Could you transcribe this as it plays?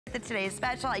Today's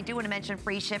special, I do want to mention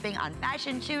free shipping on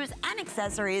fashion, shoes, and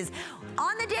accessories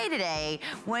on the day today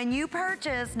when you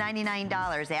purchase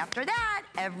 $99. After that,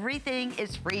 everything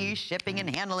is free shipping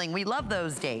and handling. We love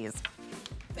those days.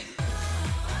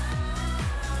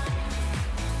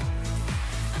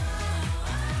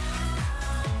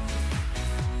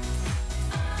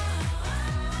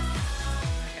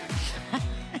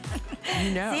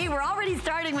 No. See, we're already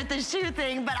starting with the shoe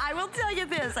thing, but I will tell you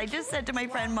this. I just said to my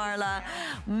friend Marla,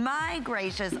 my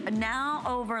gracious, now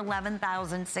over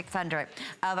 11,600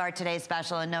 of our today's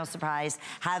special, and no surprise,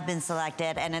 have been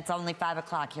selected, and it's only 5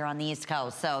 o'clock here on the East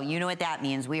Coast. So you know what that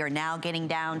means. We are now getting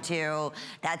down to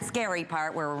that scary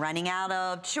part where we're running out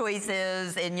of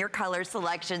choices in your color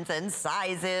selections and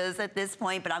sizes at this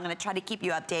point, but I'm gonna try to keep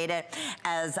you updated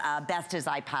as best as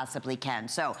I possibly can.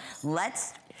 So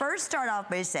let's first start off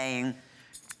by saying,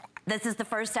 this is the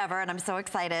first ever, and I'm so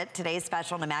excited, today's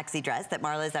special in a maxi dress that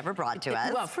Marla's ever brought to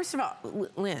us. Well, first of all,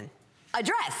 Lynn. A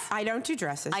dress. I don't do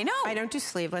dresses. I know. I don't do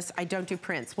sleeveless. I don't do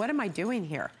prints. What am I doing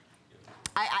here?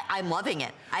 I'm loving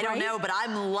it. I don't know, but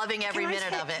I'm loving every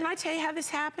minute of it. Can I tell you how this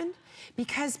happened?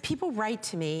 Because people write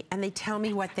to me and they tell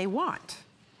me what they want.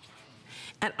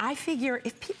 And I figure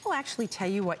if people actually tell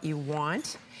you what you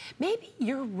want, maybe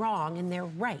you're wrong and they're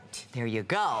right. There you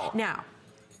go. Now,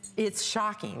 it's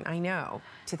shocking, I know,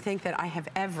 to think that I have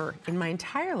ever in my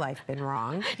entire life been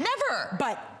wrong. Never!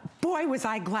 But boy, was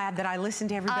I glad that I listened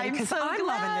to everybody, because I'm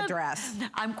loving the dress.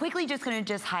 I'm quickly just gonna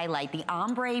highlight the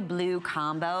ombre blue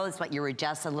combo. Is what you were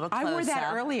just a little close I wore that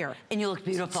up. earlier. And you look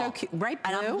beautiful. So cute, right,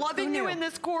 blue? And I'm loving you in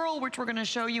this coral, which we're gonna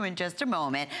show you in just a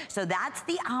moment. So that's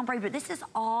the ombre, but this is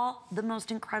all the most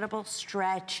incredible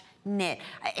stretch knit.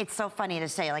 It's so funny to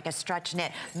say, like a stretch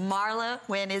knit.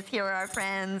 MarlaWynne is here, our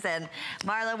friends. And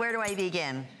Marla, where do I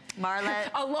begin? Marla.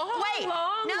 A long, Wait,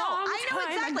 long, no, long I know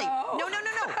time exactly. ago. No.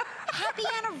 Happy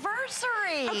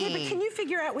anniversary. Okay, but can you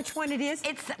figure out which one it is?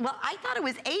 It's, well, I thought it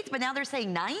was 8th, but now they're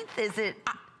saying 9th. Is it?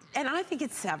 And I think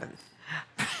it's 7th.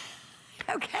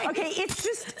 Okay. Okay, it's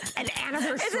just an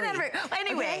anniversary. It's an anniversary.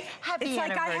 Anyway, okay? happy anniversary. It's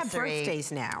like anniversary. I have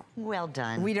birthdays now. Well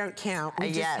done. We don't count.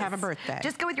 We just have a birthday.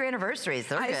 Just go with your anniversaries.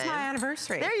 They're good. It's my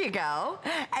anniversary. There you go.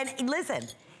 And listen,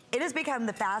 it has become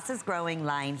the fastest growing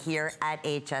line here at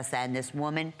HSN. This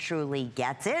woman truly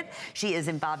gets it. She is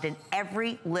involved in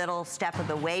every little step of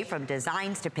the way, from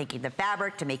designs to picking the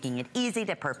fabric to making it easy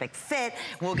to perfect fit.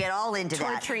 We'll get all into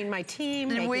that. Torturing my team,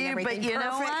 making everything but you perfect.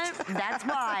 know what? That's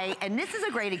why, and this is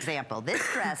a great example. This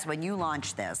dress, when you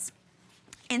launched this,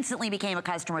 instantly became a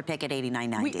customer pick at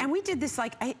 $89.90. And we did this,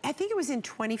 like, I think it was in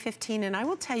 2015, and I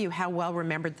will tell you how well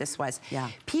remembered this was. Yeah.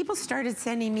 People started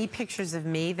sending me pictures of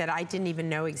me that I didn't even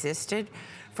know existed.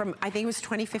 From, I think it was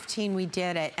 2015 we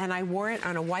did it, and I wore it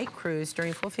on a white cruise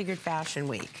during Full Figured Fashion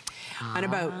Week on a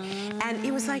boat. And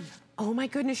it was like, oh my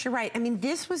goodness, you're right. I mean,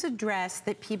 this was a dress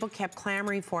that people kept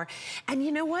clamoring for. And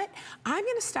you know what? I'm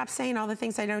gonna stop saying all the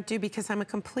things I don't do, because I'm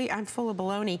full of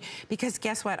baloney. Because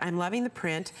guess what? I'm loving the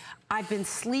print. I've been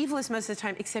sleeveless most of the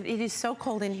time, except it is so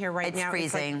cold in here right now. It's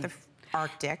freezing. It's like the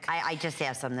Arctic. I just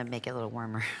asked them to make it a little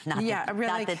warmer. Not yeah, that,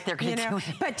 really. Not that they're gonna do it.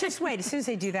 But just wait, as soon as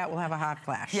they do that, we'll have a hot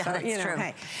flash. Yeah, so, that's you know, true.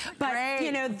 Hey. But, Great.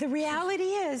 you know, the reality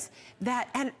is that,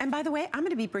 and by the way, I'm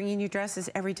gonna be bringing you dresses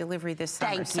every delivery this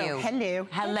summer. Thank you. So, hello.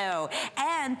 Hello.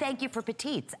 And thank you for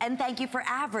petites. And thank you for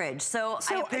average. So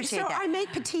I appreciate that. So I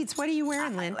make petites. What are you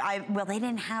wearing, Lynn? Well, they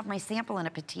didn't have my sample in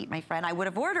a petite, my friend. I would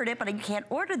have ordered it, but you can't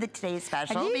order the today's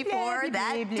special before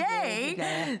that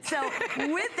day. So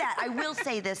with that, I will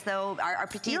say this, though. Our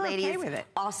petite ladies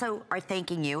also are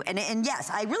thanking you. And yes,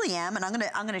 I really am. And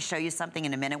I'm gonna show you something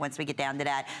in a minute once we get down to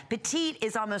that. Petite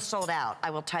is almost sold out,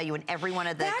 I will tell you, in every one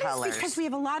of the colors. That is because we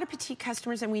have a lot of petite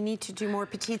customers, and we need to do more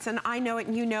petites. And I know it,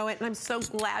 and you know it. And I'm so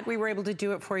glad we were able to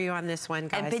do it for you on this one,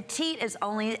 guys. And petite is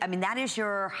only, I mean, that is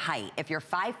your height. If you're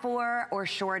 5'4" or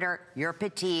shorter, you're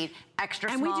petite.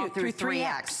 Extra small we do through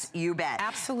 3X. You bet.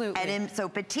 Absolutely. And so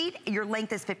petite, your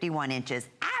length is 51 inches.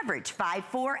 Average,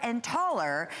 5'4" and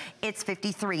taller, it's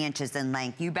 53 inches in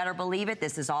length. You better believe it.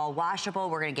 This is all washable.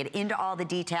 We're gonna get into all the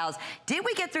details. Did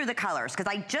we get through the colors? Because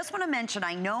I just wanna mention,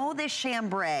 I know this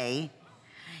chambray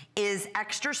is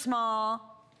extra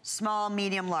small, small,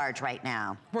 medium, large right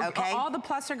now, okay? All the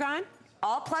plus are gone?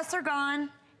 All plus are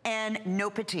gone. And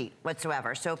no petite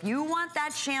whatsoever. So if you want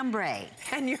that chambray.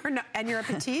 And you're a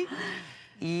petite?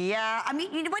 Yeah, I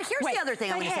mean, you know what, here's the other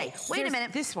thing I want to say. Wait a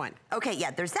minute. This one. Okay, yeah,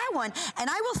 there's that one.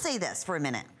 And I will say this for a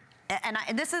minute. And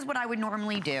this is what I would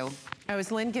normally do. Oh,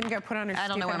 is Lynn gonna go put on her I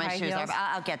don't know where my shoes are, but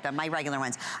I'll get them, my regular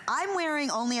ones. I'm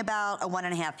wearing only about a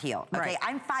 1.5 heel, okay? Right.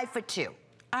 I'm 5'2".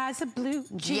 As a blue,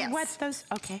 gee, yes. what's those?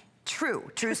 Okay.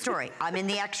 True story. I'm in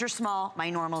the extra small, my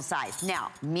normal size.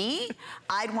 Now, me,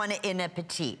 I'd want it in a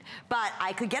petite. But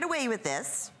I could get away with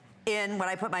this in when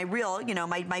I put my real, you know,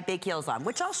 my big heels on,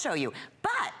 which I'll show you.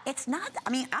 But it's not, I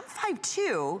mean, I'm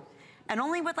 5'2", and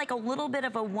only with like a little bit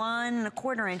of a 1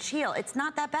 1/4 inch heel. It's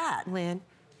not that bad. Lynn,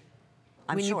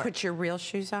 I'm when sure. you put your real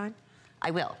shoes on?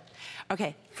 I will.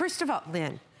 Okay, first of all,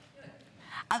 Lynn.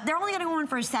 They're only gonna go on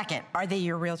for a second. Are they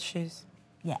your real shoes?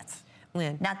 Yes.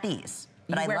 Lynn. Not these,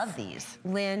 but I love these.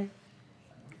 Lynn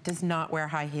does not wear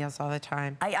high heels all the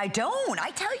time. I don't,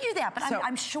 I tell you that, but so,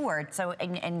 I'm short, so,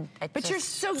 and but you're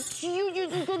so cute,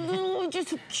 you're just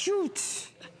so cute.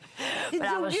 But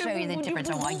I will show you the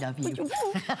difference. Oh, I love you.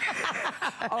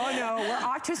 Oh no, we're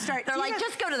off to start. They're like,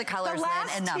 just go to the colors, the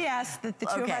last Lynn, enough. Yes, that the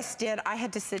two of us did, I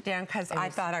had to sit down because I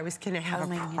thought I was going to have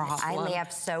a problem. I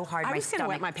laughed so hard. I was going to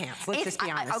wet my pants. Let's just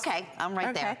be honest. Okay, I'm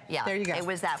right there. Yeah, there you go. It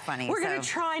was that funny. We're going to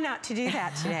try not to do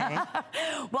that today.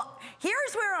 Well,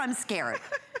 here's where I'm scared.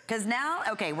 Because now,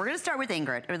 okay, we're going to start with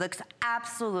Ingrid. It looks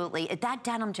absolutely, that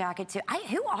denim jacket too.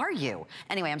 Who are you?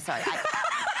 Anyway, I'm sorry.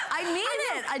 I mean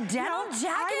it, a denim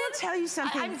jacket? I will tell you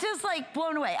something. I'm just like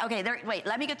blown away. Okay, wait,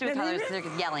 let me get through the colors because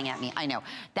they're yelling at me. I know.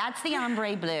 That's the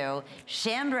ombre blue.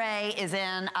 Chambray is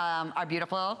in our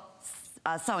beautiful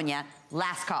Sonia.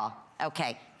 Last call.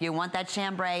 Okay, if you want that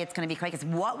chambray, it's gonna be quick. It's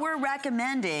what we're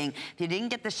recommending. If you didn't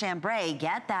get the chambray,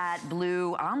 get that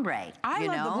blue ombre. I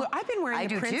love the blue. I've been wearing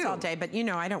the prints all day, but you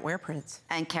know I don't wear prints.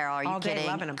 And Carol, are you kidding? All day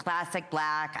loving them. Classic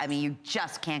black. I mean, you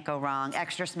just can't go wrong.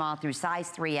 Extra small through size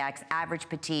 3X, average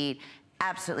petite.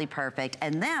 Absolutely perfect.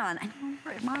 And then, I don't know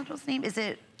what model's name, is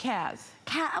it? Kaz.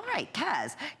 All right,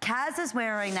 Kaz. Kaz is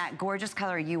wearing that gorgeous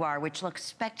color you are, which looks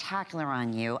spectacular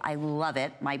on you. I love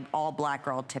it. My all black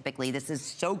girl, typically. This is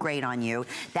so great on you.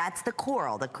 That's the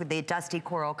coral, the dusty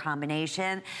coral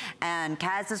combination. And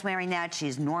Kaz is wearing that. She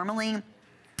normally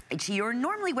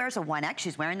wears a 1X.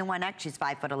 She's wearing the 1X. She's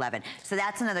 5'11". So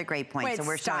that's another great point. Wait, so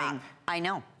we're showing, I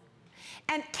know.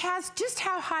 And Kaz, just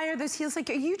how high are those heels? Like,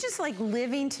 are you just like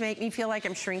living to make me feel like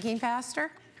I'm shrinking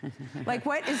faster? Like,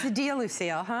 what is the deal,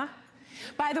 Lucille, huh?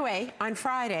 By the way, on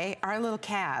Friday, our little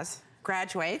Kaz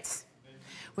graduates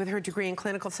with her degree in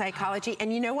clinical psychology.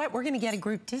 And you know what? We're going to get a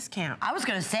group discount. I was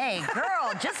going to say,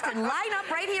 girl, just line up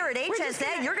right here at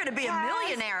HSN. You're going to be a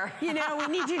millionaire. You know, we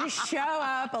need you to show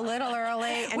up a little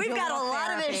early. And we've got a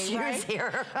lot of issues right?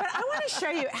 here. But I want to show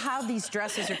you how these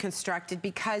dresses are constructed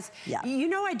because you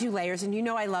know I do layers and you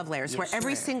know I love layers where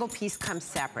every single piece comes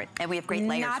separate. And we have great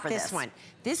layers Not for this. one.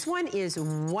 This one is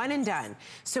one and done.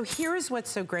 So here is what's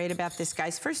so great about this,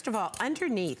 guys. First of all,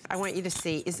 underneath, I want you to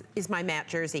see, is my matte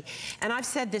jersey. And I've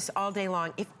said this all day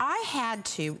long. If I had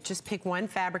to just pick one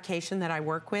fabrication that I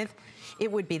work with,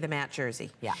 it would be the matte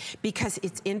jersey. Yeah. Because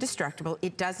it's indestructible.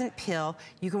 It doesn't pill.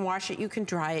 You can wash it, you can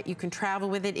dry it, you can travel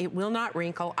with it. It will not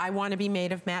wrinkle. I want to be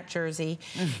made of matte jersey.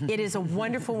 It is a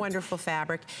wonderful, wonderful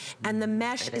fabric. And the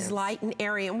mesh is light and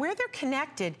airy. And where they're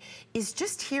connected is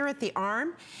just here at the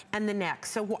arm and the neck.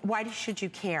 So why should you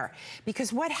care?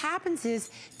 Because what happens is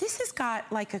this has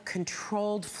got like a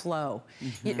controlled flow.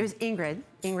 It was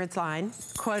Ingrid's line,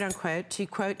 quote unquote, to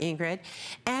quote Ingrid.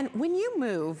 And when you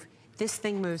move, this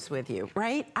thing moves with you,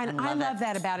 right? And I love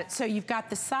that about it. So you've got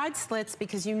the side slits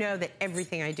because you know that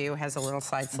everything I do has a little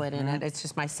side slit in it. It's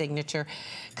just my signature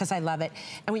because I love it.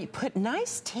 And when you put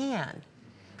nice tan.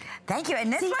 Thank you.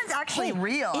 And this one's actually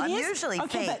real. I'm usually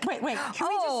fake. But wait. Can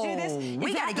we just do this?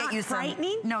 We got to get you some.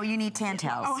 Frightening? No, you need tan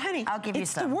towels. Oh, honey, I'll give you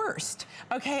some. It's the worst.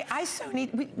 Okay, I so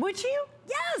need. Would you?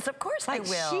 Yes, of course I will.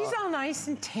 She's all nice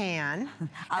and tan.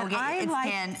 I'll get you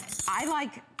tan. I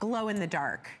like glow in the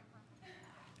dark.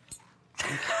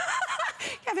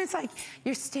 Yeah, it's like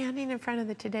you're standing in front of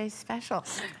the Today's Special.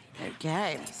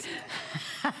 Okay.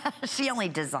 She only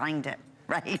designed it,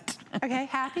 right? Okay,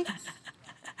 happy?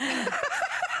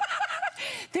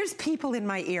 There's people in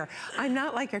my ear. I'm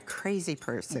not like a crazy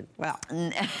person. Well.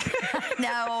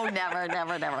 No,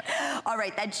 never. All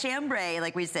right, that chambray,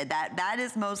 like we said, that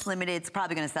is most limited. It's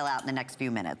probably going to sell out in the next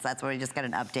few minutes. That's where we just got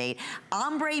an update.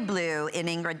 Ombre blue in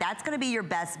Ingrid, that's going to be your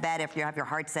best bet if you have your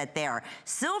heart set there.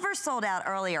 Silver sold out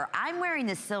earlier. I'm wearing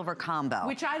this silver combo.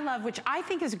 Which I love, which I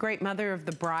think is a great mother of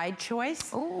the bride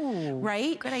choice. Ooh,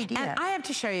 right? Good idea. And I have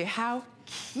to show you how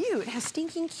cute, how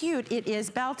stinking cute it is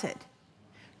belted.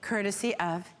 Courtesy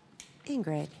of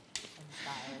Ingrid.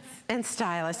 And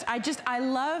stylist. I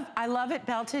love it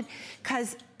belted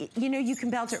because, you know, you can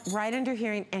belt it right under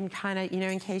here and kind of, you know,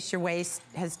 in case your waist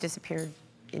has disappeared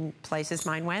in places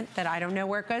mine went that I don't know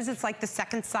where it goes. It's like the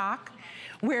second sock.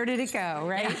 Where did it go,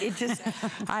 right? Yeah. It just,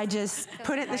 I just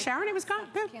put it in the shower and it was gone,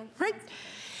 right?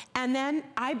 And then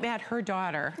I met her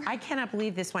daughter. I cannot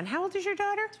believe this one. How old is your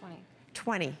daughter? 20.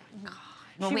 20. God.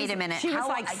 Well, wait a minute. She was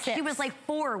like 6. She was like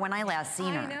 4 when I last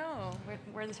seen her. I know.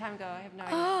 Where did the time go? I have no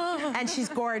idea. And she's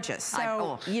gorgeous.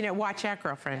 So, you know, watch out,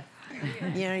 girlfriend.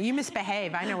 You know, you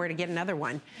misbehave. I know where to get another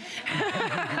one.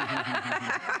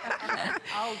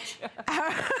 Ouch.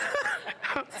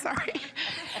 Oh, sorry.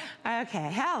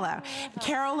 Okay, hello.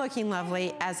 Carol looking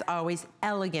lovely, as always,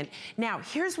 elegant. Now,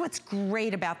 here's what's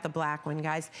great about the black one,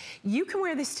 guys. You can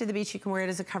wear this to the beach, you can wear it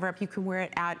as a cover-up, you can wear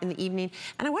it out in the evening.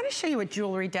 And I want to show you what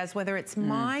jewelry does, whether it's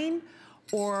mine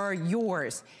or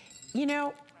yours. You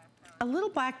know, a little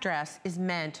black dress is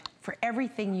meant for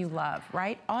everything you love,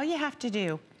 right? All you have to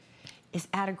do is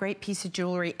add a great piece of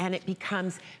jewelry and it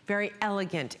becomes very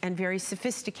elegant and very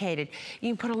sophisticated. You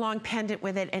can put a long pendant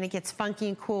with it and it gets funky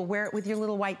and cool. Wear it with your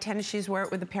little white tennis shoes, wear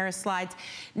it with a pair of slides.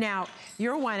 Now,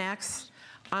 you're a 1X,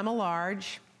 I'm a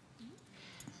large.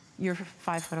 You're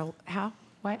 5 foot, how?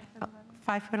 What?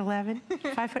 5'11"?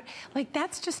 5 foot, like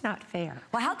that's just not fair.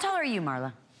 Well, how tall are you,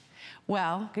 Marla?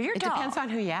 Well, you're it tall. depends on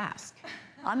who you ask.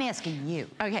 I'm asking you.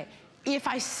 Okay. If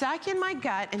I suck in my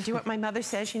gut and do what my mother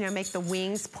says, you know, make the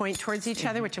wings point towards each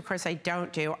other, which of course I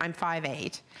don't do, I'm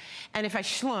 5'8". And if I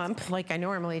schlump, like I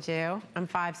normally do, I'm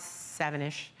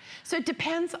 5'7"-ish. So it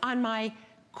depends on my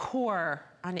core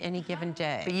on any given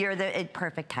day. But you're the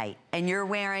perfect height. And you're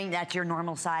wearing, that's your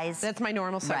normal size? That's my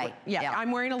normal size. Right. Yeah, I'm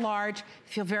wearing a large,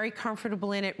 feel very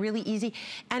comfortable in it, really easy.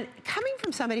 And coming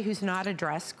from somebody who's not a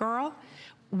dress girl,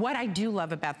 what I do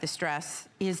love about this dress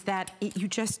is that you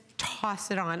just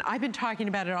toss it on. I've been talking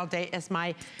about it all day as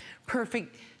my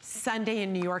perfect Sunday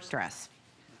in New York dress.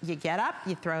 You get up,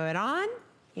 you throw it on,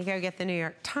 you go get the New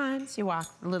York Times, you walk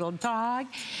the little dog,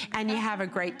 and you have a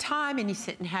great time, and you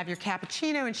sit and have your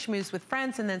cappuccino and schmooze with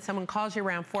friends, and then someone calls you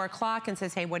around 4 o'clock and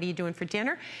says, hey, what are you doing for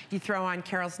dinner? You throw on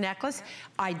Carol's necklace.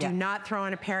 I do not throw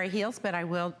on a pair of heels, but I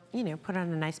will, you know, put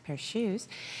on a nice pair of shoes.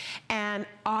 And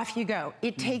off you go.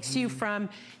 It takes you from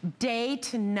day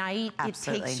to night.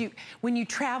 Absolutely. It takes you, when you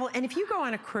travel, and if you go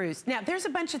on a cruise, now there's a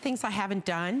bunch of things I haven't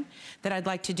done that I'd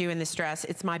like to do in this dress.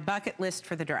 It's my bucket list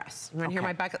for the dress. You wanna hear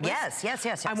my bucket list? Yes, yes,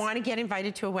 yes, yes. I want to get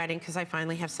invited to a wedding because I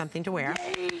finally have something to wear.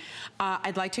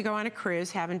 I'd like to go on a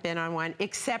cruise, haven't been on one,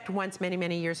 except once many,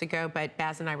 many years ago, but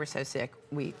Baz and I were so sick,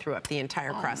 we threw up the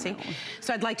entire crossing. No.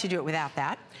 So I'd like to do it without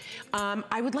that.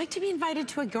 I would like to be invited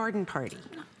to a garden party,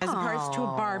 as opposed to a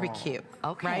barbecue.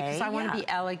 Okay. Right? Because I want to be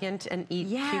elegant and eat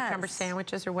cucumber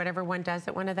sandwiches or whatever one does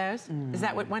at one of those. Is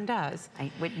that what one does?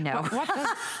 I would know.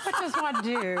 What does one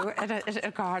do at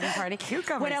a garden party?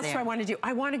 Cucumber What else do I want to do?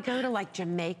 I want to go to like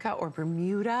Jamaica or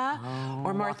Bermuda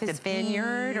or Martha's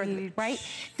Vineyard, or right?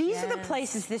 These are the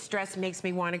places this dress makes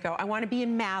me want to go. I want to be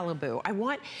in Malibu.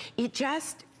 It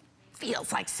just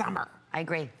feels like summer. I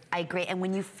agree. I agree. And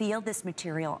when you feel this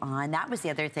material on, that was the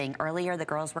other thing. Earlier, the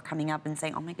girls were coming up and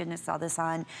saying, oh my goodness, saw this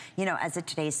on, you know, as a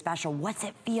today's special. What's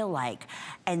it feel like?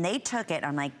 And they took it.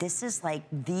 I'm like, this is like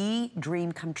the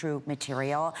dream come true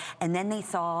material. And then they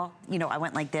saw, you know, I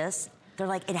went like this. They're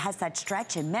like, it has that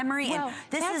stretch and memory. Well, and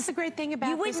this that's the great thing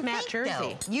about this matte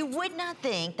jersey. You would not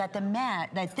think that the matte,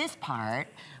 that this part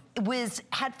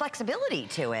had flexibility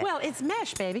to it. Well, it's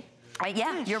mesh, baby.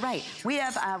 Yeah, you're right. We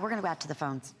have, we're gonna go out to the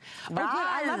phones. Oh, good.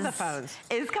 I love the phones.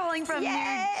 Is calling from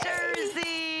New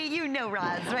Jersey. You know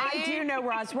Roz, right? I do know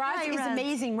Roz. Roz is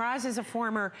amazing. Roz is a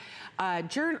former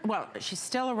well, she's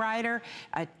still a writer,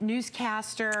 a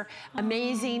newscaster,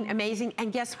 amazing, amazing.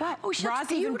 And guess what? Oh, she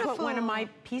Roz even put one of my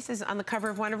pieces on the cover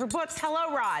of one of her books.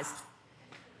 Hello, Roz.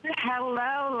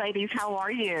 Hello, ladies. How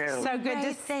are you? So good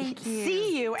to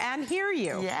see you and hear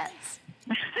you. Yes.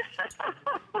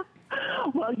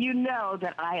 Well, you know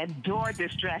that I adore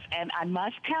this dress, and I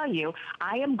must tell you,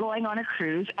 I am going on a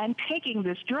cruise and taking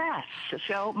this dress.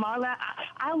 So, Marla,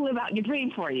 I'll live out your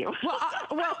dream for you.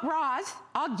 Well, Roz,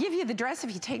 I'll give you the dress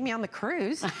if you take me on the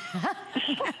cruise. That's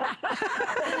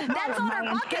on our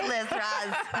bucket list,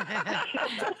 Roz.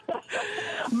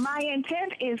 My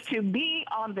intent is to be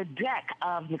on the deck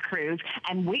of the cruise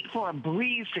and wait for a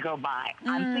breeze to go by.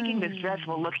 I'm thinking this dress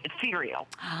will look ethereal.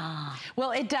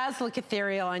 Well, it does look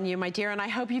ethereal on you, my dear, and I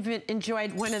hope you've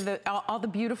enjoyed one of all the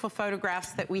beautiful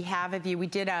photographs that we have of you. We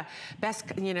did a best,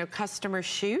 customer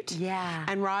shoot. Yeah.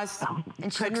 And Roz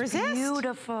couldn't resist.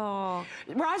 Beautiful.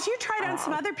 Roz, you tried on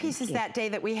some other pieces that day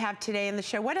that we have today in the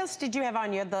show. What else did you have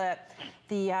on you?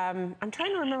 I'm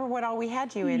trying to remember what all we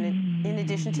had you in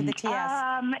addition to the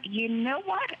TS. You know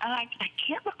what? I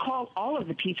can't recall all of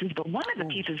the pieces, but one of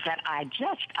the pieces that I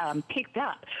just picked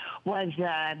up was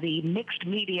the mixed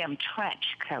medium trench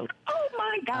coat. Oh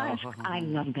my gosh, I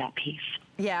love that piece.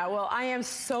 Yeah, well, I am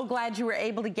so glad you were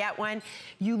able to get one.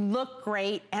 You look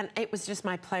great, and it was just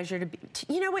my pleasure to be,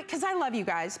 you know what, because I love you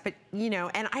guys, but,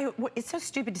 and it's so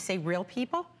stupid to say real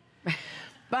people.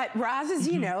 But Roz is,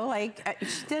 you know, like,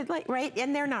 she did, like, right?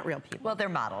 And they're not real people. Well, they're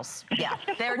models. Yeah,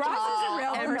 they're Roz tall is a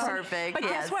real and person. perfect. But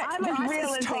guess what? I'm as Roz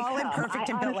real is as tall they and come. perfect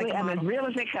I and built like a honestly am model. as real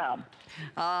as they come.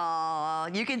 Oh,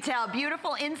 you can tell.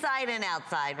 Beautiful inside and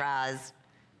outside, Roz.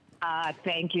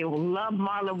 Thank you. Love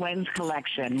MarlaWynne's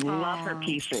collection. Love her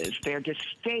pieces. They're just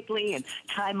stately and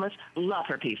timeless. Love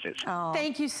her pieces. Oh,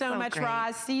 Thank you so much, great.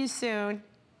 Roz. See you soon.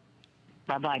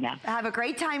 Bye-bye now. Have a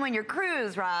great time on your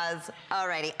cruise, Roz.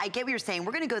 Alrighty, I get what you're saying.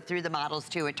 We're gonna go through the models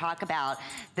too and talk about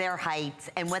their heights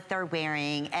and what they're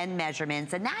wearing and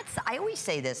measurements. And that's, I always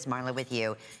say this, Marla, with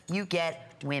you, you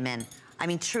get women. I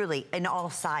mean, truly, in all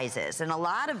sizes. And a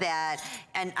lot of that,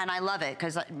 and I love it,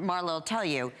 because Marla will tell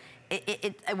you,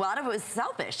 a lot of it was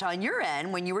selfish on your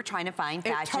end when you were trying to find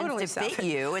fashions totally to fit selfish.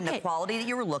 you and the quality that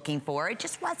you were looking for. It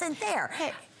just wasn't there.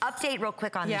 Hey. Update real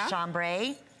quick on the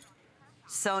chambray.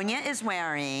 Sonia is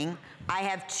wearing, I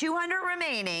have 200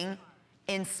 remaining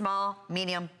in small,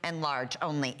 medium, and large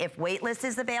only. If waitlist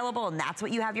is available and that's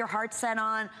what you have your heart set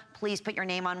on, please put your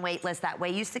name on waitlist. That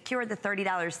way you secure the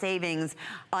 $30 savings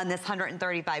on this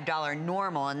 $135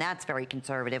 normal, and that's very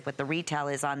conservative. What the retail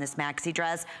is on this maxi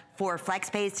dress for flex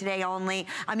pays today only.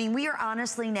 I mean, we are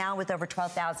honestly now with over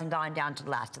 12,000 gone down to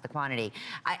the last of the quantity.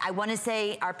 I wanna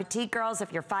say our petite girls,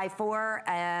 if you're 5'4"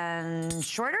 and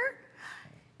shorter,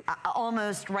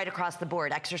 almost right across the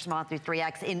board, extra small through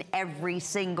 3X in every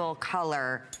single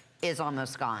color is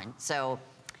almost gone. So,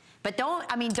 but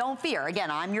don't fear.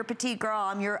 Again, I'm your petite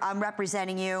girl, I'm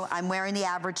representing you, I'm wearing the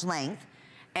average length,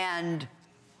 and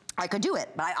I could do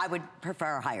it, but I would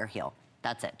prefer a higher heel.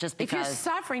 That's it, just because. If you're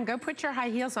suffering, go put your high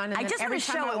heels on, and then every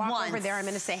time I walk over there, I'm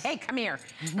gonna say, hey, come here,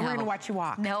 and we're gonna watch you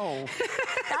walk. No,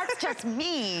 that's just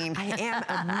mean. I am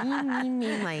a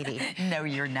mean lady. No,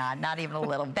 you're not even a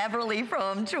little. Beverly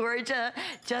from Georgia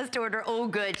just ordered, oh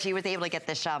good, she was able to get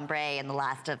the chambray in the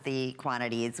last of the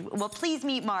quantities. Well, please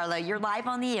meet Marla. You're live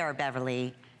on the air,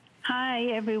 Beverly. Hi,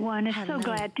 everyone. I'm so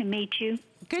glad to meet you.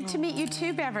 Good to meet you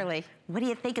too, Beverly. What do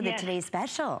you think of the today's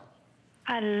special?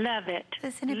 I love it.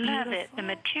 Isn't it love it. beautiful? The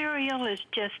material is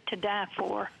just to die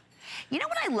for. You know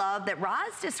what I love? That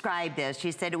Roz described this.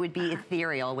 She said it would be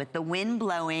ethereal with the wind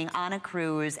blowing on a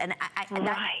cruise, and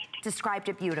that described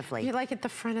it beautifully. You're like at the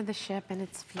front of the ship, and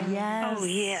it's beautiful. Yes. Oh,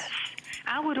 yes.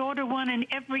 I would order one in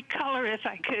every color if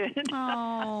I could.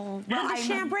 Oh. Well, the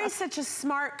chambray is such a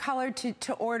smart color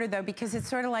to order, though, because it's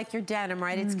sort of like your denim,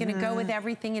 right? It's going to go with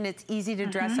everything, and it's easy to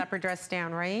dress up or dress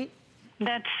down, right?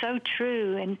 That's so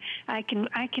true, and I can.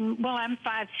 Well, I'm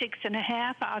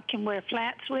 5'6½". I can wear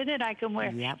flats with it. I can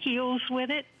wear heels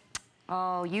with it.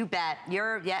 Oh, you bet.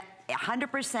 You're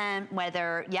 100%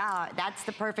 whether. Yeah, that's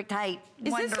the perfect height.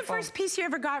 Is this the first piece you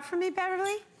ever got from me,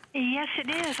 Beverly? Yes, it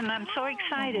is, and I'm so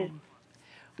excited.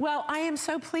 Well, I am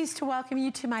so pleased to welcome you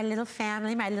to my little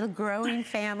family, my little growing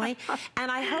family.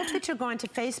 And I hope that you'll go onto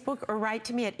Facebook or write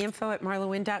to me at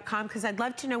info@marlawynne.com, because I'd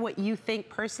love to know what you think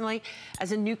personally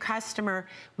as a new customer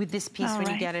with this piece when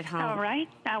you get it home. All right,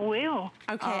 I will.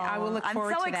 Okay, I will look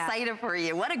forward to that. I'm so excited for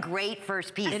you. What a great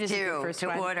first piece, it is too,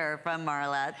 to order from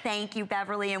Marla. Thank you,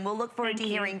 Beverly, and we'll look forward to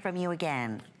hearing from you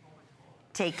again.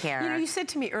 Take care. You know, you said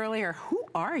to me earlier, who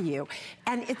are you?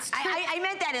 And it's I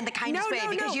meant that in the kindest way,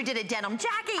 because you did a denim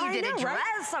jacket, you did a dress.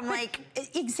 Right? I'm like...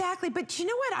 Exactly, but you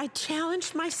know what I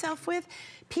challenged myself with?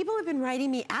 People have been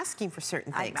writing me asking for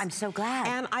certain things. I'm so glad.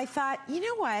 And I thought, you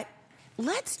know what?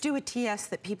 Let's do a TS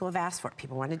that people have asked for.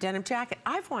 People want a denim jacket.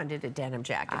 I've wanted a denim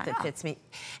jacket that fits me.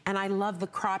 And I love the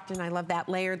cropped, and I love that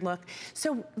layered look.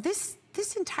 So this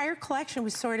entire collection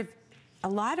was sort of a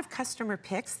lot of customer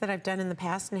picks that I've done in the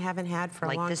past and haven't had for a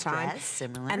long time. Like this dress,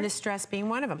 similar. And this dress being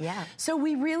one of them. Yeah. So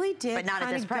we really did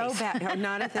kind of go back. No,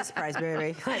 not at this price,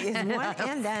 baby. It's one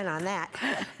and done on that.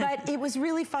 But it was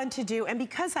really fun to do. And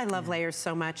because I love layers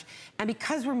so much, and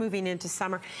because we're moving into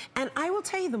summer, and I will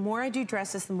tell you, the more I do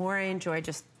dresses, the more I enjoy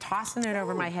just tossing it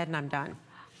over my head and I'm done.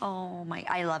 Oh my,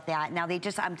 I love that. Now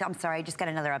I'm sorry, I just got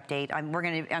another update. I'm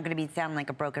gonna be sounding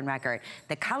like a broken record.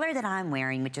 The color that I'm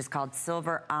wearing, which is called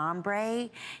Silver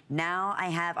Ombre, now I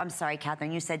have, I'm sorry,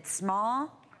 Catherine, you said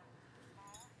small,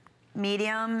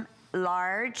 medium,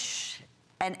 large,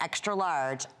 and extra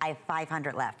large. I have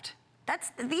 500 left.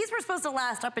 These were supposed to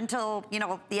last up until, you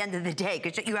know, the end of the day,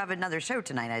 because you have another show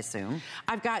tonight, I assume.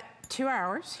 I've got 2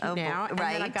 hours now, and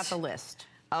then I've got the list.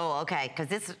 Oh, okay, because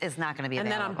this is not going to be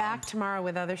available. And then I'm back tomorrow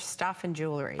with other stuff and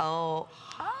jewelry. Oh,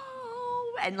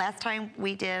 and last time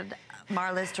we did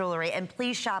Marla's jewelry, and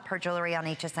please shop her jewelry on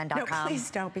hsn.com. No,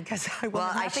 please don't, because I will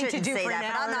have I nothing to shouldn't do say for that,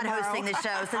 an but I'm hour not hosting tomorrow.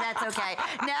 the show, so that's okay.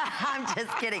 No, I'm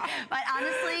just kidding. But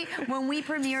honestly, when we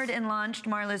premiered and launched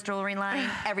Marla's jewelry line,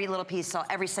 every single piece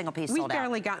sold out. We've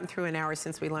barely gotten through an hour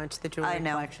since we launched the jewelry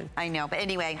collection. I know, but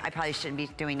anyway, I probably shouldn't be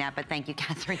doing that, but thank you,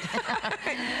 Catherine.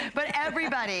 But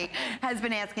everybody has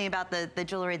been asking about the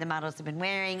jewelry the models have been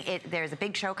wearing. There's a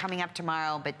big show coming up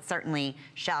tomorrow, but certainly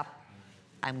shop.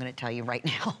 I'm going to tell you right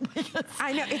now.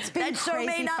 I know, it's been that show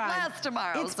may not last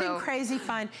tomorrow. It's been crazy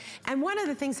fun. And one of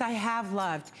the things I have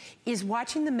loved is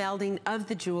watching the melding of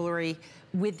the jewelry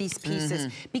with these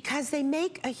pieces, because they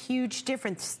make a huge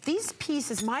difference. These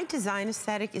pieces, my design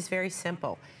aesthetic is very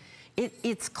simple.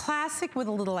 It's classic with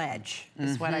a little edge,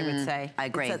 is what I would say. I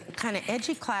agree. It's a kind of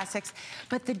edgy classics,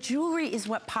 but the jewelry is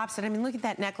what pops it. I mean, look at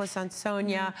that necklace on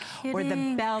Sonia, or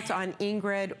the belt on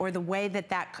Ingrid, or the way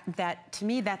that to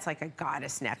me, that's like a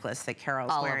goddess necklace that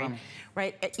Carol's wearing.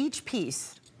 Right? Each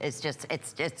piece. It's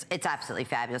absolutely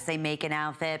fabulous. They make an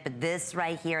outfit, but this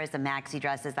right here is a maxi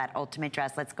dress, is that ultimate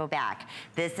dress. Let's go back.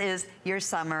 This is your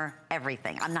summer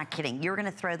everything. I'm not kidding. You're gonna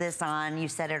throw this on, you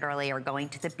said it earlier, going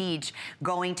to the beach,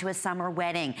 going to a summer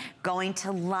wedding, going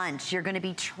to lunch. You're gonna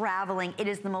be traveling. It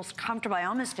is the most comfortable. I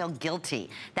almost feel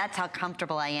guilty. That's how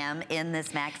comfortable I am in this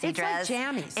maxi dress. It's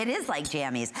like jammies. It is like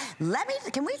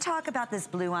jammies. Can we talk about this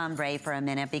blue ombre for a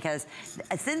minute? Because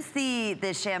since the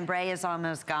chambray is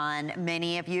almost gone,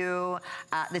 many of you,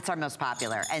 it's our most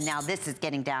popular. And now this is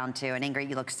getting down to, and Ingrid,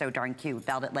 you look so darn cute,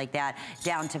 velvet like that,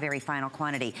 down to very final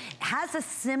quantity. Has a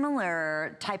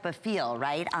similar type of feel,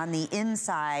 right? On the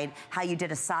inside, how you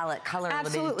did a solid color,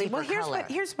 absolutely. A little bit deeper color.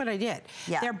 Here's what I did.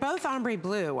 Yeah. They're both ombre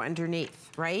blue underneath,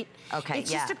 right? Okay,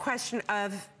 it's just a question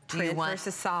of print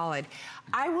versus solid.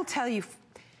 I will tell you,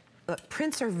 look,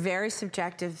 prints are very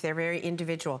subjective, they're very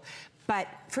individual. But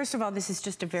first of all, this is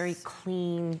just a very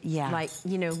clean, like,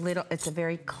 you know, it's a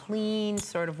very clean,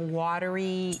 sort of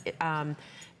watery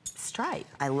stripe.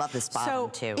 I love this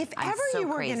bottom too. If ever you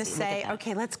were gonna say,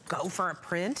 okay, let's go for a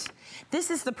print,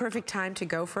 this is the perfect time to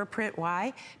go for a print.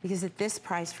 Why? Because at this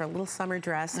price for a little summer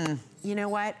dress, you know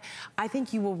what? I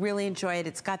think you will really enjoy it.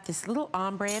 It's got this little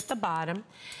ombre at the bottom,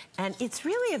 and it's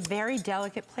really a very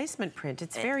delicate placement print.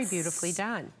 It's very beautifully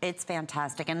done. It's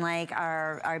fantastic. And like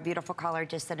our beautiful caller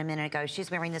just said a minute ago,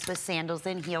 she's wearing this with sandals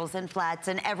and heels and flats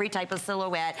and every type of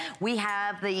silhouette. We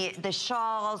have the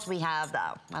shawls, we have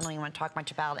I don't even want to talk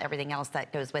much about everything else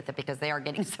that goes with it because they are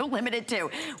getting so limited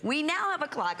too. We now have a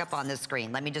clock up on the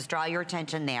screen. Let me just draw your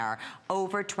attention there.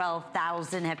 Over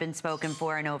 12,000 have been spoken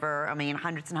for, and over, I mean,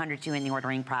 hundreds and hundreds in the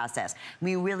ordering process.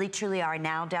 We really truly are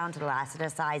now down to the last of the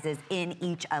sizes in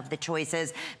each of the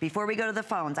choices. Before we go to the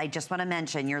phones, I just want to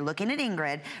mention, you're looking at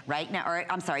Ingrid right now, or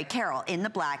I'm sorry, Carol in the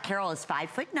black. Carol is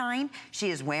 5'9". She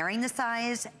is wearing the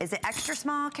size, is it extra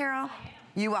small, Carol?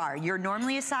 You are. You're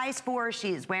normally a size 4. She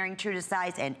is wearing true to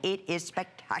size, and it is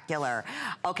spectacular.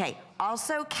 Okay,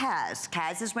 also Kaz.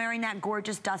 Kaz is wearing that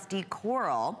gorgeous dusty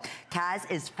coral.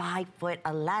 Kaz is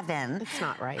 5'11". It's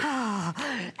not right.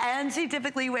 And she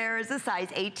typically wears a size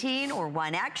 18 or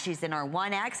 1X. She's in our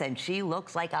 1X, and she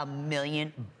looks like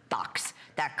 $1,000,000.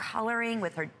 That coloring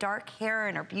with her dark hair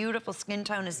and her beautiful skin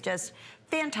tone is just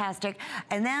fantastic.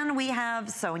 And then we have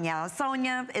Sonia.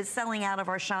 Sonia is selling out of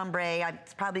our chambray.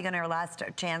 It's probably going to be our last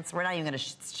chance. We're not even going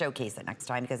to showcase it next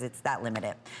time because it's that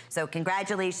limited. So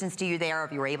congratulations to you there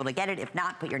if you were able to get it. If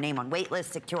not, put your name on wait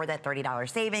list, secure that $30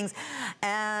 savings.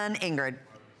 And Ingrid,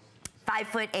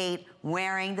 5'8",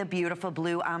 wearing the beautiful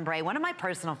blue ombre. One of my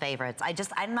personal favorites.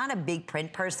 I'm not a big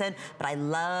print person, but I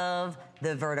love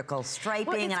the vertical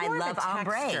striping, and I love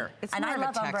ombre. And I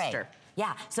love ombre.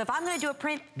 Yeah, so if I'm gonna do a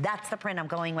print, that's the print I'm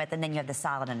going with, and then you have the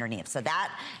solid underneath. So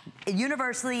that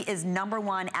universally is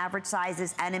 #1, average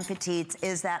sizes and in petites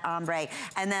is that ombre.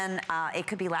 And then it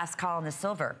could be last call in the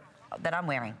silver that I'm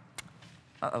wearing.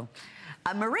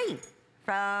 Marie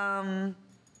from,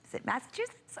 is it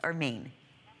Massachusetts or Maine?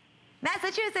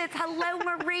 Massachusetts, hello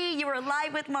Marie, you are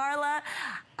live with Marla.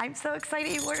 I'm so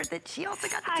excited you ordered that. She also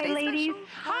got the Hi, ladies. Special.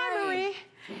 Hi, Marie.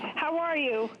 How are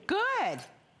you? Good.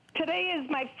 Today is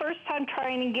my first time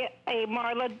trying to get a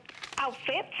Marla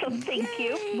outfit, so thank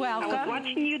you. Welcome. I was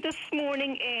watching you this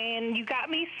morning, and you got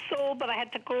me sold, but I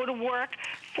had to go to work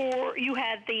you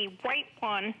had the white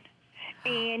one,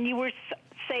 and you were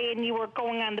saying you were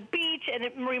going on the beach, and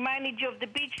it reminded you of the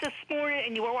beach this morning,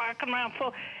 and you were walking around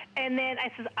full. And then I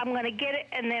said, I'm going to get it.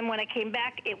 And then when I came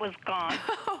back, it was gone.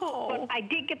 But I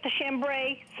did get the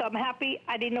chambray, so I'm happy.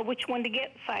 I didn't know which one to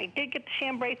get, so I did get the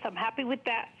chambray, so I'm happy with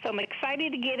that. So I'm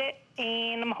excited to get it.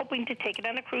 and I'm hoping to take it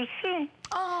on a cruise soon.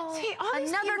 Oh, see, all these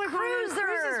another people are going on cruiser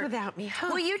cruises without me. Huh?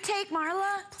 Will you take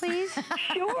Marla, please?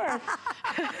 Sure.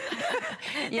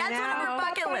 That's one of her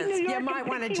bucket lists. You might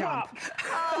want to jump.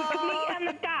 We could meet on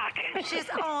the dock. She's,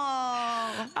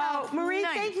 Marie,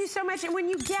 nice. thank you so much. And when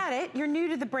you get it, you're new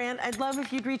to the brand, I'd love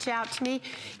if you'd reach out to me,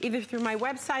 either through my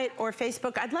website or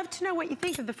Facebook. I'd love to know what you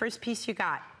think of the first piece you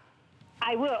got.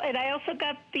 I will. And I also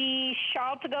got the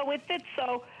shawl to go with it,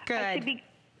 so Good.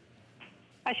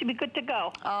 I should be good to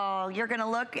go. Oh, you're going to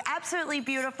look absolutely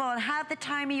beautiful and have the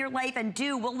time of your life. And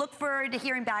we'll look forward to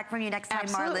hearing back from you next time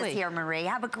Absolutely. Marla's here, Marie.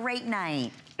 Have a great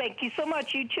night. Thank you so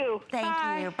much. You too.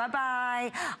 Thank you.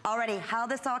 Bye-bye. Alrighty, how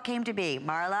this all came to be.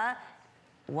 Marla,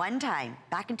 one time,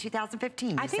 back in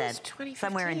 2015, you I think said. it's 2015,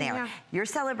 somewhere in there. yeah. You're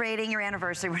celebrating your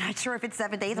anniversary. We're not sure if it's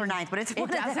 7th, 8th, or 9th, but it's It one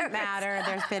of doesn't those. matter.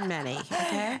 There's been many.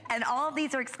 Okay. And all of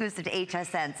these are exclusive to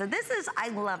HSN. So this is, I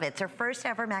love it. It's our first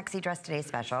ever Maxi Dress Today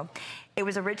special. It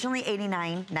was originally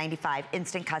 $89.95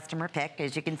 instant customer pick,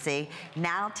 as you can see.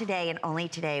 Now today and only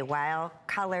today, while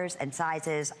colors and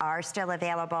sizes are still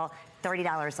available,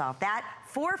 $30 off that.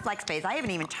 4 flex pays. I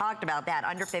haven't even talked about that,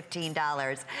 under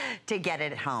 $15 to get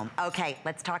it at home. Okay,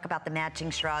 let's talk about the matching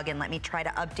shrug, and let me try to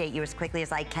update you as quickly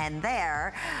as I can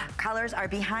there. Colors are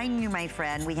behind you, my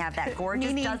friend. We have that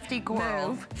gorgeous dusty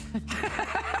coral.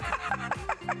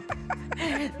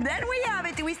 Then we have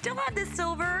it. Do we still have the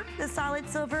silver, the solid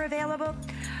silver available?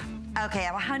 Okay, I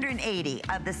have 180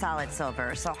 of the solid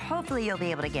silver, so hopefully you'll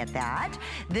be able to get that.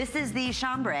 This is the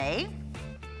chambray,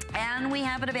 and we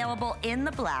have it available in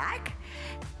the black.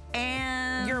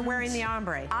 And You're wearing the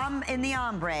ombre. I'm in the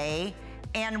ombre,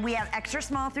 and we have extra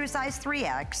small through size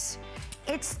 3X.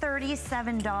 It's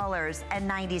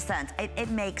 $37.90. It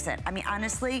makes it. I mean,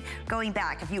 honestly, going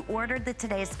back, if you ordered the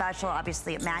today's special,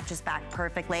 obviously it matches back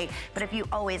perfectly. But if you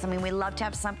always, I mean, we love to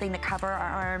have something to cover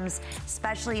our arms,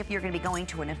 especially if you're going to be going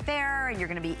to an affair and you're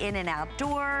going to be in and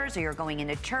outdoors, or you're going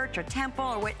into church or temple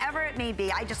or whatever it may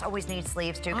be. I just always need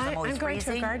sleeves too, because I'm always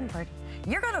freezing. I'm going to a garden party.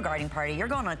 You're going to a garden party. You're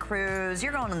going on a cruise.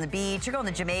 You're going on the beach. You're going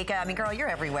to Jamaica. I mean, girl, you're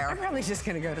everywhere. I'm probably just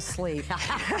going to go to sleep.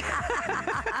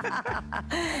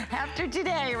 After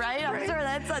today, right? I'm sure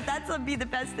that'll be the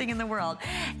best thing in the world.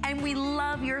 And we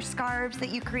love your scarves that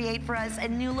you create for us,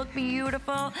 and you look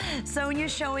beautiful.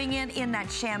 Sonia's showing it in that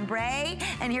chambray,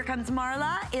 and here comes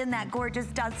Marla in that gorgeous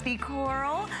dusty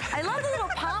coral. I love the little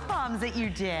pom-poms that you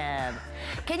did.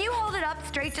 Can you hold it up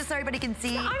straight just so everybody can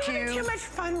see? I'm having too much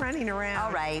fun running around.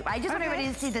 All right. I just want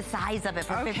everybody to see the size of it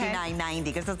for $59.90,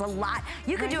 because there's a lot.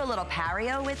 You could do a little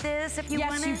pario with this if you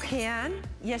wanted. Yes, you can.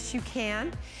 Yes, you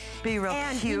can. Be real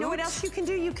and cute. You know what else you can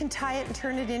do? You can tie it and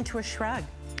turn it into a shrug.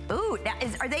 Ooh, now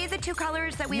are they the 2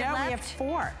 colors that we have left? No,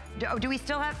 we have 4. Do we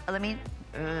still have, let me,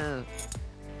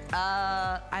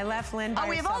 I left Lynn by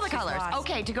we have herself. all the She's colors. lost.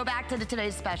 Okay, to go back to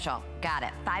today's special. Got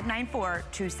it.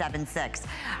 594-276.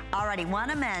 Alrighty,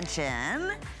 want to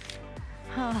mention.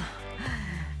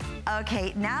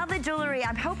 Okay, now the jewelry.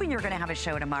 I'm hoping you're going to have a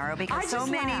show tomorrow, because so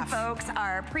many folks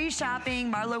are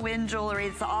pre-shopping MarlaWynne jewelry.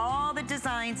 It's all the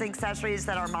designs and accessories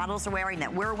that our models are wearing,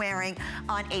 that we're wearing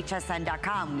on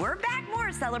hsn.com. We're back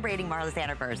more celebrating Marla's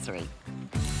anniversary.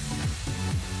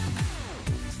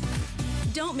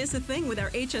 Don't miss a thing with our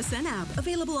HSN app,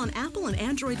 available on Apple and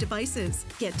Android devices.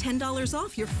 Get $10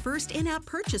 off your first in-app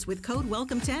purchase with code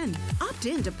WELCOME10. Opt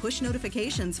in to push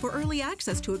notifications for early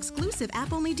access to exclusive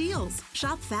app-only deals.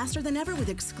 Shop faster than ever with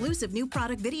exclusive new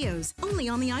product videos, only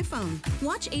on the iPhone.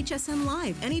 Watch HSN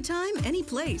Live anytime, any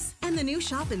place. And the new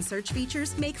shop and search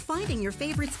features make finding your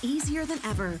favorites easier than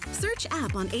ever. Search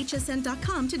app on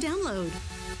hsn.com to download.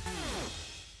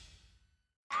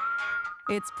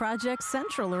 It's Project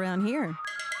Central around here.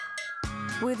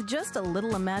 With just a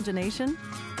little imagination,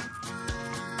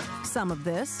 some of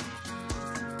this,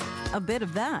 a bit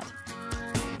of that.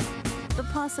 The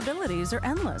possibilities are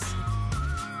endless.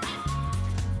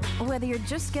 Whether you're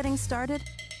just getting started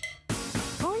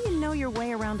or you know your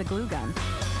way around a glue gun,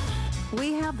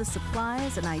 we have the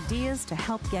supplies and ideas to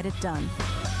help get it done.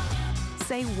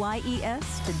 Say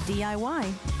YES to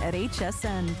DIY at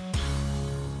HSN.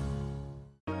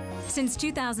 Since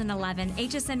 2011,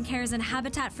 HSN Cares and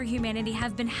Habitat for Humanity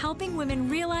have been helping women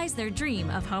realize their dream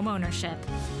of home ownership.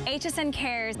 HSN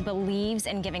Cares believes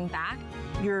in giving back.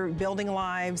 You're building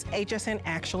lives. HSN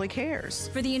actually cares.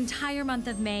 For the entire month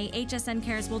of May, HSN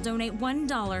Cares will donate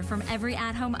 $1 from every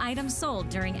at-home item sold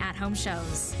during at-home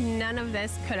shows. None of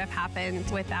this could have happened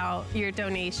without your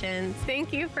donations.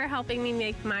 Thank you for helping me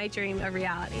make my dream a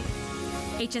reality.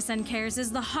 HSN Cares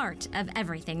is the heart of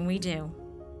everything we do.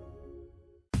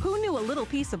 Who knew knew a little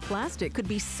piece of plastic could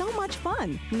be so much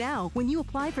fun? Now, when you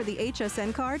apply for the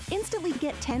HSN card, instantly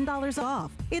get $10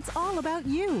 off. It's all about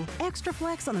you. Extra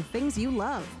flex on the things you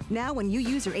love. Now, when you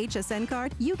use your HSN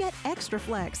card, you get extra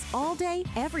flex all day,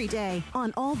 every day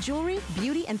on all jewelry,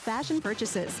 beauty, and fashion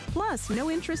purchases. Plus, no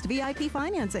interest VIP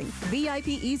financing, VIP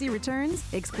easy returns,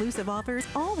 exclusive offers,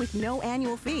 all with no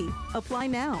annual fee. Apply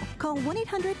now. Call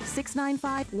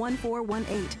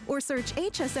 1-800-695-1418 or search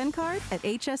HSN card at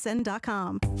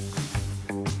hsn.com.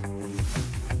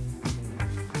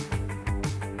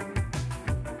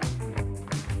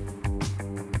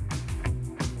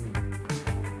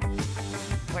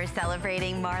 We're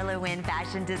celebrating MarlaWynne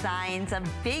Fashion Designs, a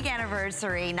big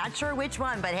anniversary. Not sure which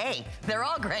one, but hey, they're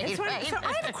all great, right? So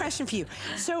I have a question for you.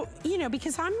 So, you know,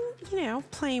 because I'm, you know,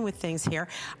 playing with things here,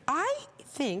 I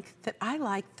think that I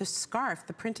like the scarf,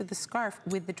 the print of the scarf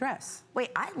with the dress. Wait,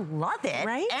 I love it.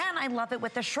 Right? And I love it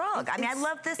with the shrug. I mean, I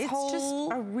love this whole... It's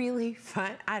just a really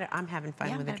fun, I'm having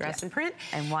fun with the dress and print.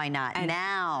 And why not? And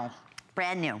now,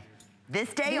 brand new.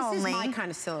 This day only. This is my kind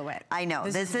of silhouette. I know.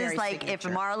 This is like signature.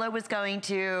 If Marla was going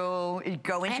to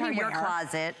go into your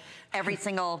closet, every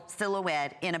single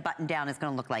silhouette in a button down is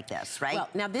going to look like this, right? Well,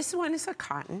 now this one is a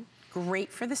cotton. Great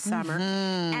for the summer.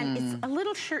 And it's a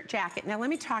little shirt jacket. Now let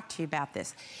me talk to you about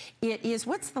this. It is,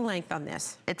 what's the length on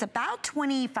this? It's about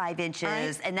 25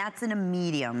 inches, and that's in a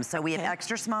medium. So we have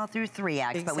extra small through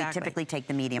 3X, but we typically take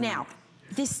the medium. Now,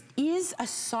 this is a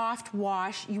soft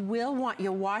wash. You'll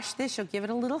wash this, you'll give it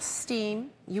a little steam,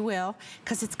 you will,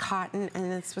 because it's cotton, and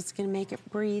that's what's gonna make it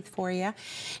breathe for you.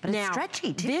 But it's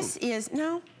stretchy too. This is,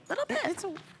 no. A little bit.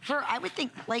 I would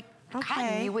think, like,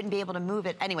 cotton, you wouldn't be able to move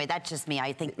it. Anyway, that's just me.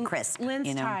 I think crisp.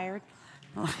 Lynn's tired.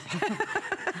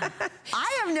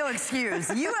 I have no excuse.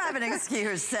 You have an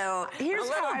excuse, so here's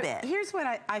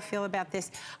what I feel about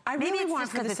this. I Maybe really it's want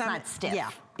just for the because it's summer. not stiff. Yeah,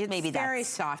 it's Maybe very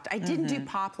soft. I didn't do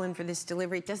poplin for this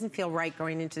delivery. It doesn't feel right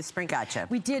going into the spring. Gotcha.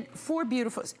 We did 4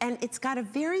 beautiful, and it's got a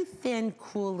very thin,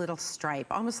 cool little stripe,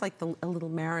 almost like a little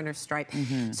mariner stripe.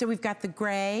 So we've got the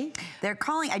gray. They're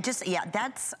calling,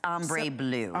 that's ombre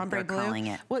blue. Ombre blue. Calling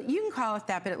it. Well, you can call it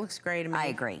that, but it looks great to me. I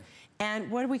agree.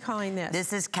 And what are we calling this?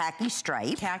 This is khaki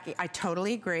stripe. Khaki, I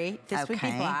totally agree. This would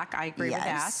be black, I agree with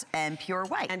that. And pure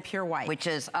white. And pure white. Which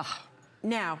is,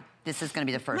 now, this is gonna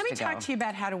be the first to go. Let me talk to you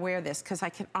about how to wear this, because I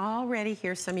can already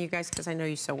hear some of you guys, because I know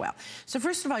you so well. So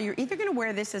first of all, you're either gonna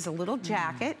wear this as a little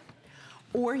jacket,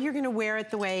 or you're gonna wear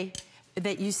it the way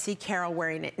that you see Carol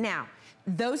wearing it. Now,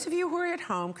 those of you who are at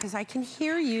home, because I can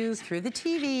hear you through the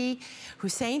TV,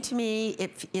 who's saying to me,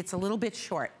 it's a little bit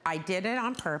short. I did it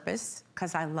on purpose,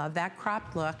 because I love that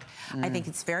cropped look. I think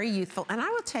it's very youthful. And I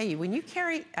will tell you, when you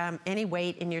carry any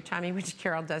weight in your tummy, which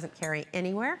Carol doesn't carry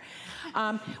anywhere,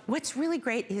 what's really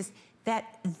great is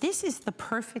that this is the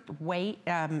perfect weight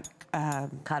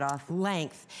cutoff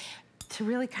length to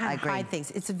really kind of hide things.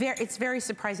 It's very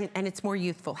surprising, and it's more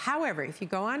youthful. However, if you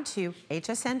go on to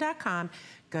hsn.com,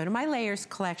 go to my layers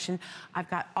collection. I've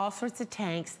got all sorts of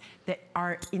tanks that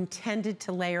are intended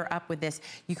to layer up with this.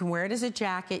 You can wear it as a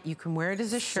jacket, you can wear it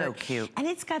as a shirt. So cute. And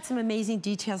it's got some amazing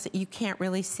details that you can't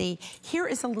really see. Here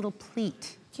is a little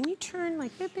pleat. Can you turn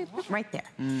like, right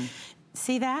there.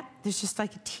 See that? There's just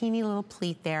like a teeny little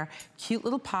pleat there. Cute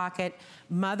little pocket,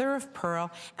 mother of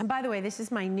pearl. And by the way, this is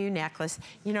my new necklace.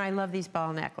 You know, I love these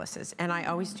ball necklaces, and I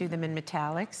always do them in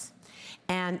metallics.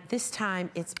 And this time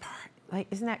it's like,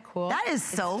 isn't that cool? That is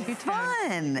so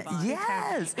fun.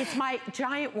 Yes. It's my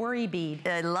giant worry bead.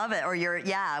 I love it. Or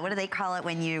what do they call it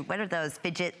when you, what are those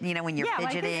fidget, you know, when you're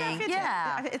fidgeting?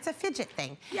 Like it's a fidget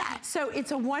thing. Yeah. So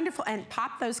it's a wonderful, and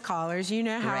pop those collars. You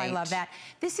know how I love that.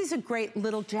 This is a great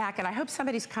little jacket. I hope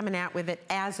somebody's coming out with it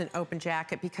as an open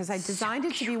jacket, because I designed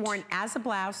it to be worn as a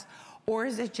blouse or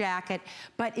as a jacket,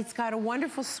 but it's got a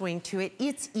wonderful swing to it.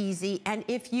 It's easy, and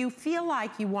if you feel like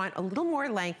you want a little more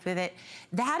length with it,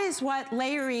 that is what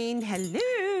layering,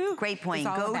 Great point.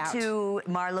 Go to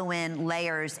MarlaWynne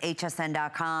Layers,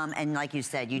 hsn.com, and like you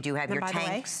said, you do have your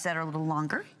tanks that are a little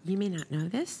longer. You may not know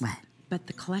this. What? But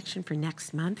the collection for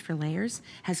next month for Layers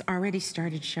has already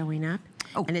started showing up,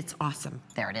 and it's awesome.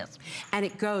 There it is. And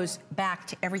it goes back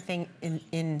to everything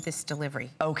in this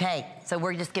delivery. Okay, so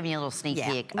we're just giving you a little sneak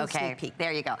peek. Sneak peek.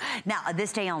 There you go. Now,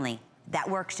 this day only, that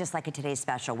works just like a today's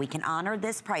special. We can honor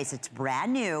this price. It's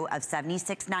brand new of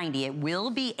 $76.90. It will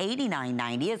be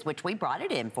 $89.90, is which we brought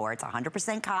it in for. It's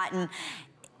 100% cotton.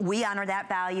 we honor that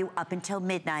value up until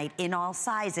midnight in all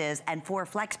sizes, and 4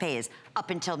 flex pays up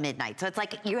until midnight. So it's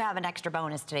like you have an extra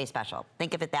bonus today special.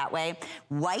 Think of it that way.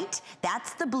 White,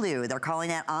 that's the blue. They're calling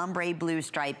that ombre blue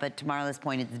stripe, but to Marla's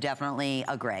point, it's definitely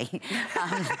a gray.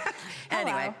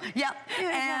 Anyway, yep.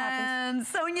 And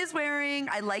Sonia's wearing,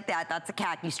 I like that. That's a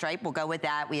khaki stripe. We'll go with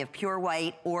that. We have pure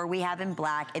white, or we have in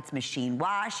black. It's machine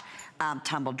wash,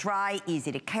 tumble dry,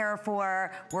 easy to care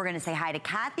for. We're gonna say hi to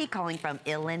Kathy, calling from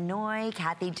Illinois.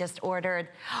 Kathy just ordered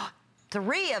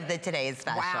 3 of the today's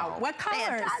special. Wow, what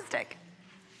colors? Fantastic.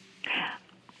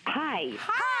 Hi.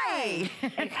 Hi.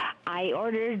 I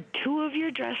ordered 2 of your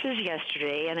dresses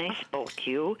yesterday, and I spoke to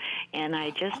you, and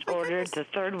I just ordered the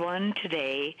 3rd one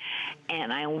today,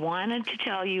 and I wanted to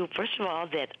tell you, first of all,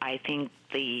 that I think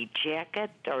the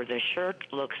jacket or the shirt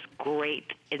looks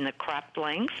great in the cropped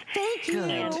length. Thank you.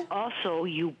 And also,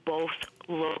 you both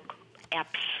look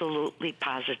absolutely,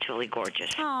 positively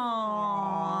gorgeous.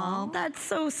 Oh, that's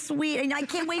so sweet. And I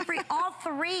can't wait for all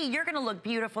 3. You're going to look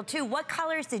beautiful, too. What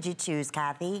colors did you choose,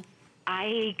 Kathy?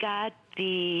 I got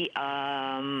the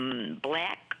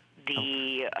black,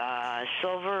 the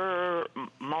silver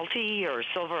multi or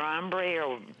silver ombre,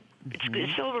 or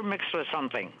it's silver mixed with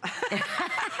something.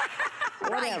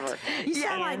 Whatever. You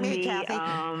sound like me, Kathy.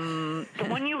 The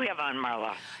one you have on,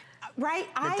 Marla.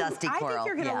 Right, the dusty coral. I think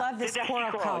you're going to love this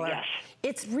coral color. Yes.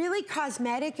 It's really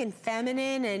cosmetic and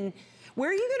feminine. And where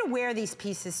are you going to wear these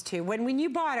pieces to? When you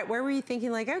bought it, where were you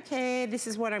thinking like, okay, this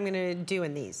is what I'm going to do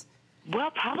in these?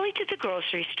 Well, probably to the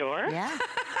grocery store. Yeah.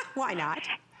 Why not?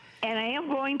 And I am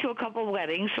going to a couple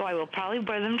weddings, so I will probably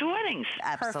wear them to weddings.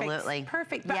 Absolutely.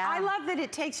 Perfect. But I love that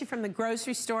it takes you from the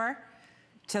grocery store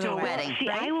to the wedding. See,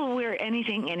 right? I will wear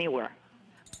anything, anywhere.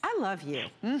 I love you.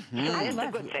 That's a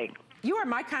good thing. You are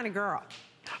my kind of girl.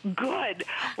 Good.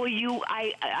 Well, you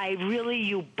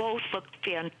both look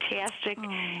fantastic,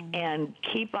 and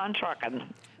keep on trucking.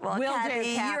 Well, Will Kathy,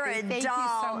 do, Kathy. you're a Thank doll. you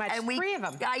so much. And 3 of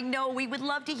them. I know, we would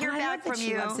love to hear back from She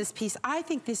you. loves this piece. I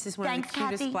think this is one of the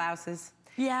cutest Kathy. blouses.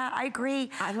 Yeah, I agree.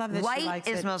 I love that she White likes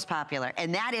is it. most popular,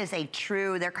 and that is a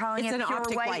true, they're calling It's it an pure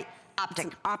optic white.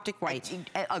 Optic white.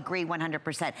 I agree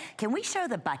 100%. Can we show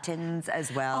the buttons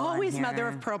as well? Always mother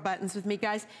of pearl buttons with me,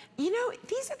 guys. You know,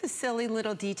 these are the silly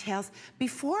little details.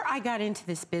 Before I got into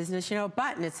this business, you know, a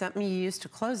button, it's something you use to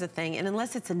close a thing, and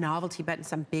unless it's a novelty button,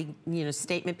 some big, you know,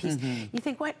 statement piece, you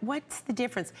think, what's the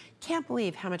difference? Can't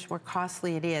believe how much more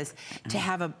costly it is to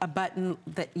have a button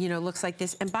that, you know, looks like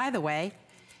this. And by the way,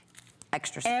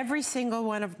 extras. Every single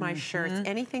one of my shirts,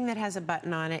 anything that has a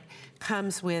button on it,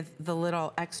 comes with the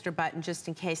little extra button just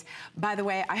in case. By the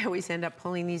way, I always end up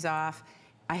pulling these off.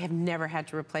 I have never had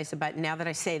to replace a button. Now that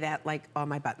I say that, like, all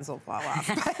my buttons will fall off.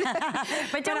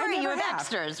 But don't worry, you have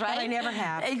extras, right? But I never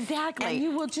have. Exactly. And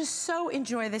you will just so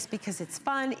enjoy this because it's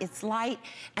fun, it's light,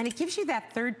 and it gives you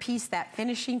that 3rd piece, that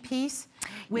finishing piece,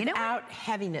 without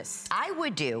heaviness. I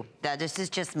would do, this is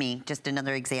just me, just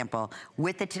another example,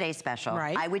 with the Today Special,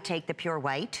 I would take the pure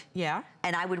white,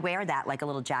 and I would wear that like a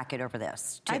little jacket over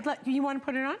this, too. You want to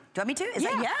put it on? Do you want me to? Is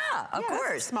that, of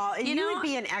course. Small. You would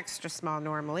be an extra small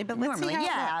normally, but let's see how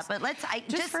it looks. But let's,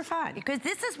 just for fun. Because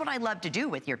this is what I love to do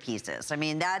with your pieces. I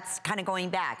mean, that's kind of going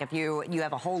back. If you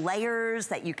have a whole layers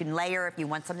that you can layer, if you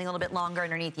want something a little bit longer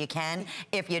underneath, you can.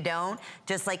 If you don't,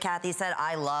 just like Kathy said,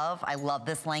 I love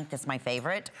this length. It's my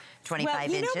favorite,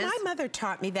 25 inches. You know, my mother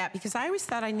taught me that because I always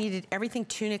thought I needed everything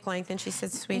tunic length, and she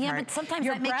said, sweetheart, yeah, but sometimes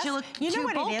that makes you look too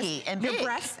bulky and big. Your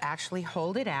breasts actually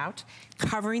hold it out,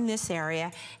 covering this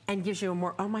area, and gives you a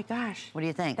more, oh my gosh. What do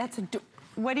you think?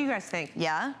 What do you guys think?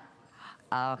 Yeah?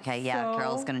 Okay, yeah, So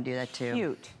Carol's gonna do that too.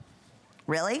 Cute.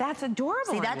 Really? That's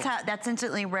adorable. See, that's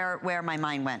instantly where my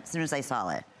mind went as soon as I saw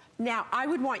it. Now, I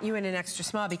would want you in an extra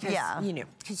small because, you know,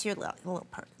 because you're a little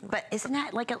part. But isn't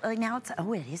that like now it's,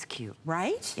 oh, it is cute.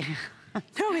 Right?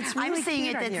 No, it's really I'm seeing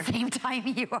cute it on at the same time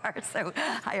you are, so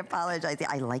I apologize.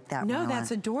 I like that one. No,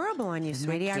 that's adorable on you,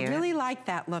 sweetie. I really like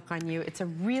that look on you. It's a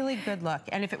really good look.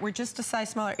 And if it were just a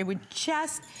size smaller, it would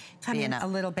just come in a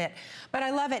little bit. But I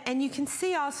love it. And you can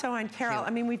see also on Carol, I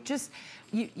mean, we've just,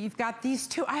 you've got these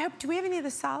 2. I hope, do we have any of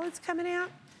the solids coming out?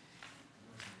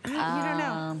 You don't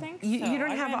know. You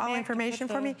don't have all information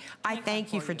for me? I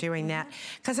thank you for doing that.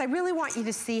 Because I really want you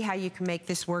to see how you can make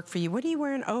this work for you. What are you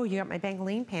wearing? Oh, you got my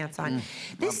Bangaline pants on.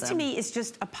 This to me is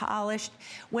just a polished.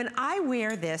 When I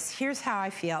wear this, here's how I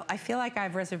feel. I feel like I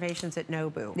have reservations at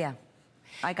Nobu. Yeah.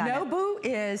 I got it. Nobu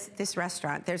is this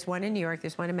restaurant. There's one in New York,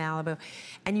 there's one in Malibu.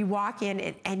 And you walk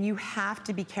in and you have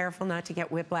to be careful not to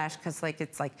get whiplash because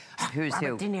it's like, who's Robert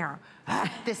who? De Niro,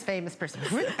 this famous person,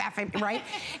 that famous, right?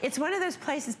 It's one of those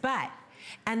places, but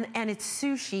and it's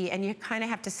sushi, and you kind of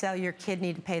have to sell your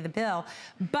kidney to pay the bill.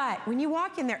 But when you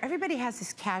walk in there, everybody has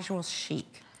this casual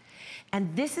chic.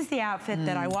 And this is the outfit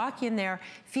that I walk in there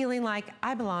feeling like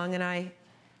I belong, and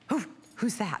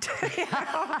who's that?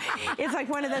 It's like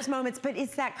one of those moments, but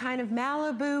it's that kind of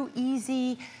Malibu,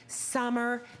 easy,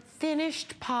 summer,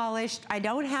 finished, polished. I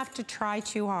don't have to try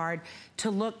too hard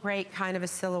to look great, kind of a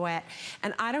silhouette.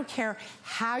 And I don't care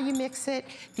how you mix it.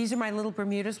 These are my little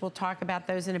Bermudas. We'll talk about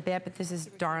those in a bit, but this is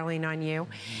darling on you.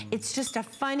 It's just a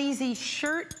fun, easy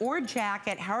shirt or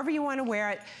jacket, however you want to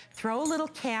wear it. Throw a little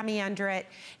cami under it,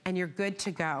 and you're good to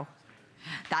go.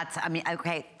 That's, I mean,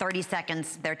 okay, 30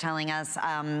 seconds, they're telling us.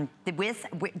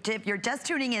 If you're just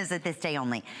tuning in, is it this day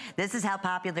only? This is how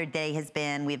popular day has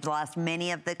been. We've lost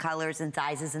many of the colors and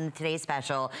sizes in today's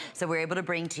special, so we're able to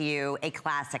bring to you a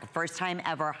classic, first time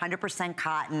ever, 100%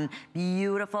 cotton,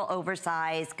 beautiful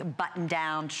oversized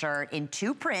button-down shirt in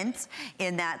 2 prints,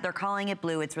 in that they're calling it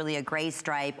blue. It's really a gray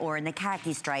stripe, or in the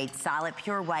khaki stripe, solid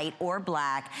pure white or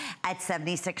black, at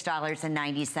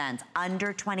 $76.90.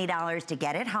 Under $20 to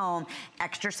get it home.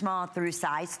 Extra small through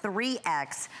size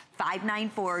 3X,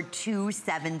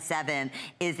 594-277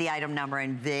 is the item number,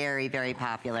 and very, very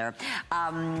popular.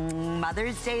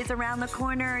 Mother's Day is around the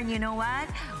corner, and you know what?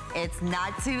 It's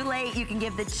not too late. You can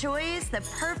give the choice the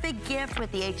perfect gift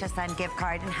with the HSN gift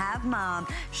card and have mom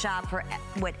shop for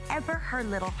whatever her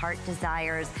little heart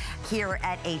desires here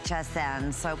at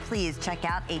HSN. So please check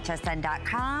out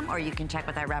hsn.com, or you can check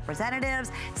with our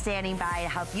representatives standing by to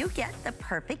help you get the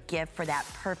perfect gift for that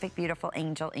perfect, beautiful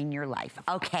angel in your life.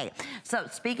 Okay, so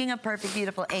speaking of perfect,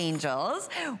 beautiful angels,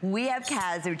 we have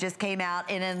Kaz, who just came out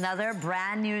in another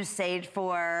brand new Stage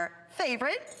 4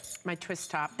 favorite. My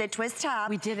twist top. The twist top.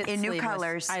 We did it in sleeveless. new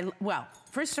colors. Well,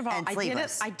 first of all, I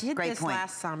did this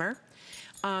last summer.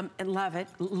 And love it,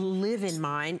 live in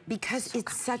mine, because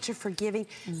it's such a forgiving,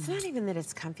 it's not even that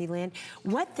it's comfy, Lynn.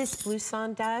 What this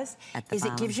blouson does is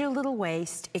it gives you a little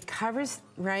waist, it covers,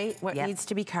 right, what needs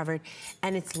to be covered,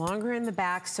 and it's longer in the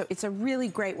back, so it's a really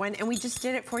great one, and we just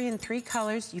did it for you in 3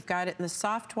 colors. You've got it in the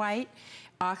soft white,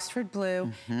 Oxford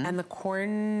blue, and the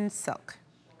corn silk.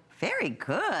 Very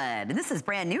good. And this is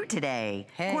brand new today.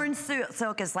 Hey. Corn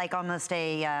silk is like almost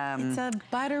a... it's a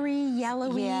buttery,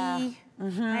 yellowy... Yeah.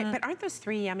 Right, but aren't those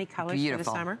 3 yummy colors for the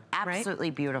summer?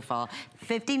 Absolutely beautiful.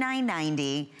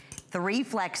 $59.90, 3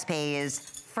 flex pays.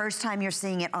 First time you're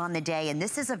seeing it on the day, and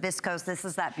this is a viscose. This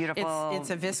is that beautiful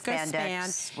It's a viscose span,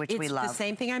 which we love. It's the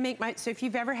same thing I make so if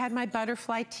you've ever had my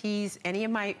butterfly tees, any of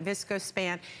my viscose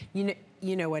span, you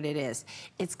know what it is.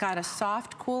 It's got a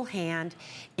soft, cool hand.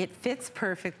 It fits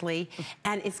perfectly,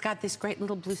 and it's got this great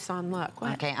little blouson look.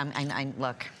 What? Okay,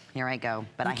 look. Here I go,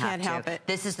 but I have to. Can't help it.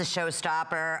 This is the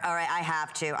showstopper. All right, I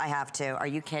have to. Are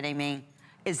you kidding me?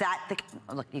 Is that the,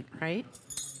 look. Right?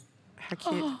 How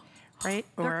cute, right?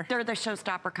 Or they're the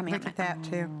showstopper coming up. Look at that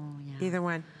too, either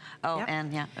one. Oh,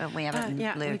 and we have it in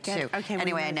blue too. Okay,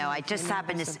 anyway, I know, I just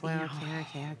happened to see.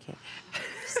 Okay.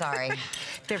 Sorry.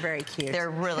 They're very cute. They're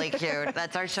really cute.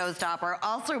 That's our showstopper.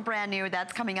 Also brand new,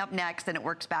 that's coming up next, and it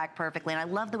works back perfectly. And I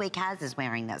love the way Kaz is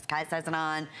wearing this. Kaz has it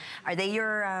on. Are they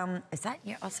your, is that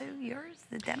also yours,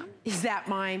 the denim? Is that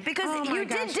mine? Because you did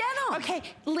denim. Okay,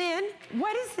 Lynn,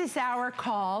 what is this hour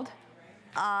called?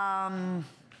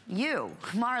 You,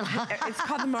 Marla. It's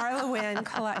called the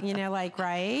MarlaWynne,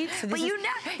 right? So this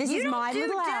this is my don't do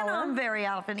little denim hour. very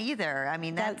often either. I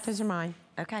mean, those are mine.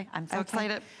 Okay, I'm so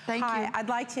excited. Thank Hi, you. I'd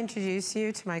like to introduce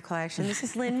you to my collection. This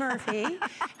is Lynn Murphy,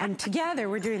 and together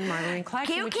we're doing the MarlaWynne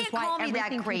collection, You can't call me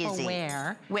that crazy.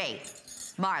 Wear. Wait,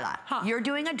 Marla, you're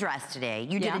doing a dress today.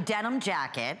 You did a denim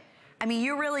jacket. I mean,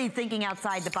 you're really thinking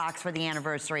outside the box for the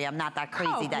anniversary. I'm not that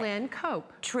crazy. Lynn,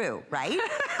 cope. True, right?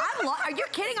 Are you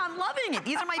kidding? I'm loving it.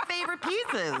 These are my favorite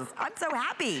pieces. I'm so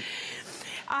happy.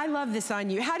 I love this on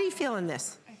you. How do you feel in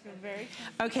this? I feel very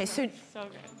okay, so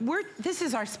good. This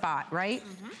is our spot, right?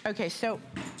 Okay, so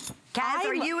Kaz,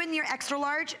 are you in your extra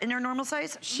large, in your normal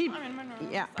size? I'm in my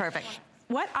normal. Yeah, perfect.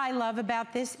 What I love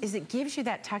about this is it gives you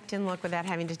that tucked in look without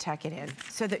having to tuck it in,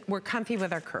 so that we're comfy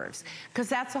with our curves, because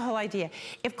that's the whole idea.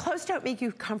 If clothes don't make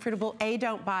you comfortable, A,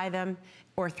 don't buy them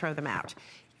or throw them out.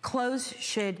 Clothes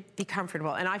should be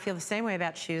comfortable, and I feel the same way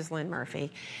about shoes, Lynn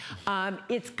Murphy.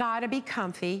 It's gotta be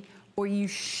comfy, or you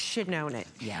should own it.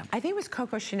 Yeah. I think it was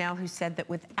Coco Chanel who said that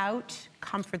without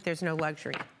comfort, there's no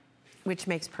luxury, which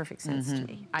makes perfect sense to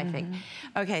me, I think.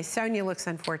 Okay, Sonia looks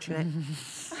unfortunate.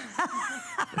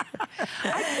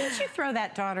 Why didn't you throw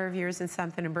that daughter of yours in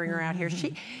something and bring her out here?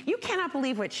 You cannot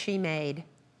believe what she made.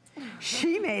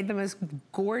 She made the most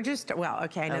gorgeous, well,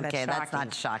 okay, I know that's shocking. That's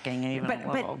not shocking even.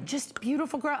 But just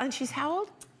beautiful girl, and she's how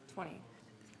old? 20.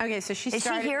 Okay, so she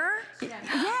started. Is she here? Yeah.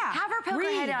 Have her poke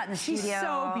her head out in the studio. She's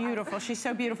so beautiful. She's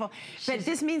so beautiful. But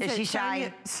this means that she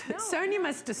shy? Sonia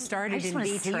must have started in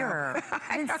vitro. See her.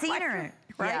 I haven't seen her.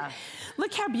 Right? Yeah.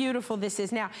 Look how beautiful this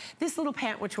is. Now, this little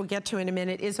pant, which we'll get to in a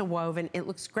minute, is a woven. It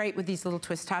looks great with these little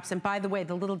twist tops. And by the way,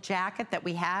 the little jacket that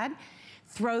we had,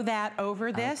 throw that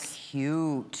over this.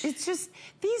 Cute. It's just,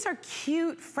 these are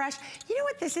cute, fresh. You know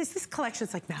what this is? This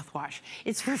collection's like mouthwash.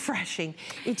 It's refreshing.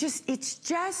 It's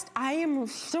just, I am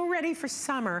so ready for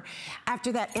summer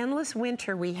after that endless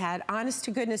winter we had. Honest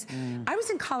to goodness. I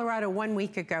was in Colorado 1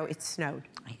 week ago. It snowed.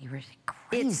 You were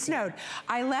crazy. It snowed.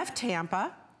 I left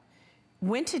Tampa,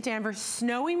 went to Denver,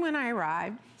 snowing when I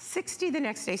arrived, 60 the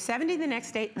next day, 70 the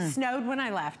next day, snowed when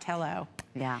I left. Hello.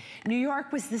 Yeah. New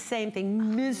York was the same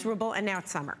thing, miserable, and now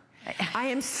it's summer. I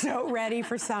am so ready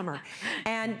for summer.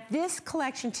 And this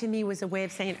collection to me was a way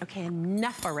of saying, okay,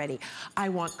 enough already. I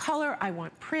want color, I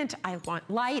want print, I want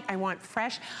light, I want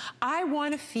fresh. I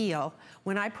want to feel,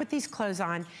 when I put these clothes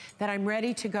on, that I'm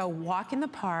ready to go walk in the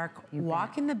park,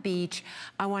 walk in the beach.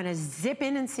 I want to zip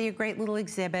in and see a great little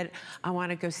exhibit. I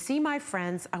want to go see my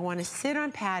friends. I want to sit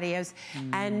on patios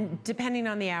and, depending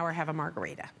on the hour, have a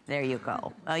margarita. There you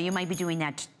go. You might be doing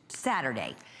that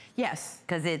Saturday. Yes.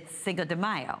 Because it's Cinco de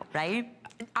Mayo, right?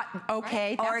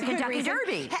 Okay, that's or a good Kentucky reason.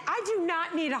 Derby. Hey, I do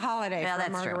not need a holiday for a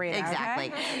margarita. True. Exactly.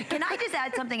 Okay? Can I just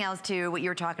add something else to what you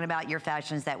were talking about, your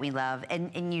fashions that we love?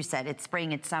 And you said it's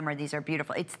spring, it's summer, these are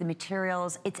beautiful. It's the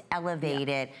materials, it's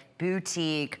elevated,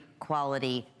 boutique,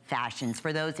 quality fashions.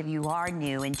 For those of you who are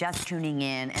new and just tuning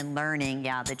in and learning,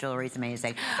 the jewelry's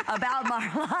amazing, about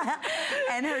Marla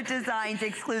and her designs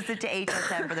exclusive to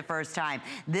HSN for the first time.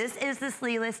 This is the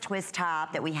sleeveless twist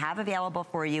top that we have available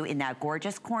for you in that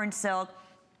gorgeous corn silk,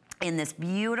 in this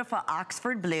beautiful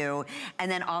Oxford blue,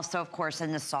 and then also, of course,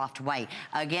 in the soft white.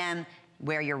 Again,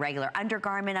 wear your regular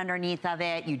undergarment underneath of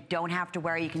it. You don't have to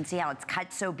wear it. You can see how it's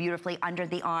cut so beautifully under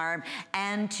the arm.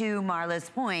 And to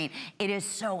Marla's point, it is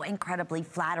so incredibly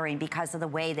flattering because of the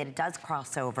way that it does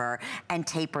cross over and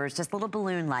tapers just a little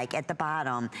balloon-like at the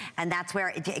bottom. And that's where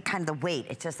it kind of the weight,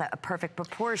 it's just a perfect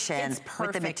proportion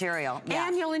with the material. Yeah.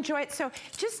 And you'll enjoy it. So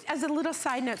just as a little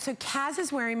side note, so Kaz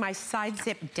is wearing my side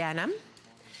zip denim.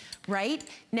 Right?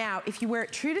 Now, if you wear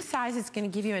it true to size, it's going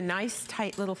to give you a nice,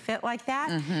 tight little fit like that,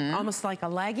 almost like a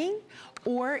legging.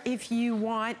 Or if you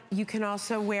want, you can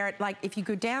also wear it like, if you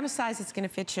go down a size, it's going to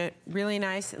fit you really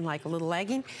nice and like a little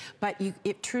legging. But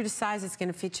if true to size, it's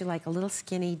going to fit you like a little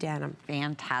skinny denim.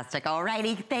 Fantastic.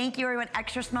 Alrighty, thank you everyone.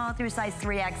 Extra small through size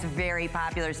 3X, very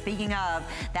popular. Speaking of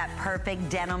that perfect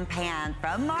denim pant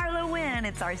from MarlaWynne,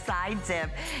 it's our side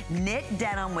zip knit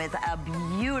denim with a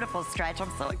beautiful stretch. I'm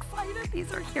so excited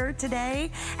these are here today.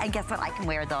 And guess what? I can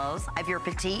wear those if you're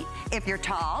petite, if you're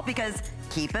tall, because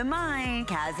keep in mind,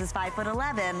 Kaz is 5'11".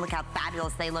 Look how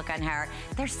fabulous they look on her.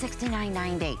 They're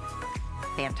 $69.90.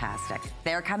 Fantastic.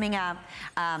 They're coming up.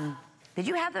 Did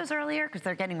you have those earlier? Because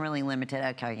they're getting really limited.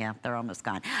 Okay, yeah, they're almost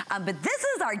gone. But this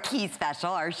is our key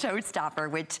special, our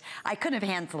showstopper, which I couldn't have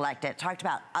hand selected. Talked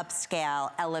about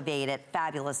upscale, elevated,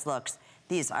 fabulous looks.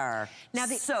 These are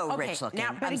so rich looking.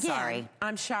 Now, but I'm again, sorry.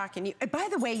 I'm shocking you. By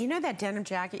the way, you know that denim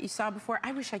jacket you saw before?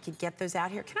 I wish I could get those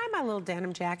out here. Can I have my little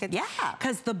denim jacket? Yeah.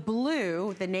 Because the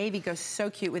blue, the navy goes so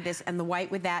cute with this, and the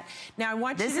white with that. Now, I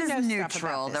want you to know stuff about this. This is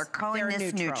neutral. They're calling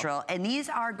this neutral. And these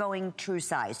are going true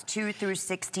size, 2 through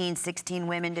 16, 16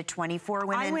 women to 24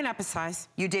 women. I went up a size.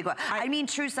 You did go. I mean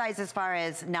true size as far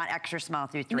as not extra small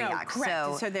through 3X. No,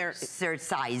 correct. So they're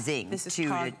sizing. This is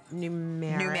called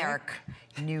numeric.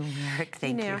 Numeric,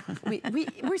 thank you.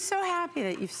 We're so happy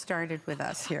that you've started with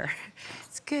us here.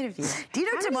 It's good of you. Do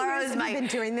you know tomorrow is my been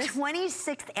doing this?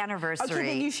 26th anniversary. Okay,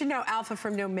 then you should know alpha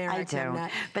from numeric. I do,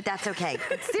 but that's okay.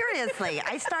 Seriously,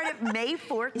 I started May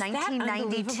 4th,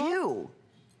 1992.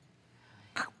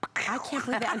 I can't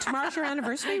believe that. And tomorrow's your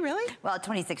anniversary, really? Well,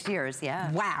 26 years,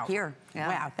 yeah. Wow. Here. Yeah.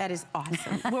 Wow, that is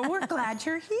awesome. Well, we're glad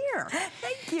you're here.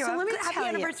 Thank you. So let me happy tell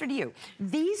anniversary to you.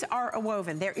 These are a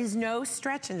woven. There is no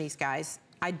stretch in these, guys.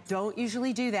 I don't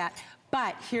usually do that.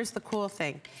 But here's the cool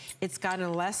thing. It's got an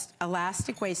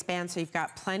elastic waistband, so you've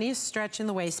got plenty of stretch in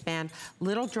the waistband,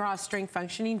 little drawstring,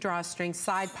 functioning drawstring,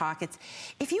 side pockets.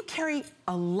 If you carry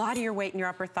a lot of your weight in your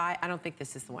upper thigh, I don't think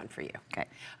this is the one for you. Okay.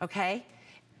 Okay?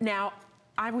 Now,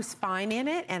 I was fine in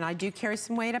it, and I do carry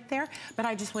some weight up there, but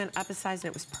I just went up a size, and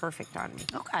it was perfect on me.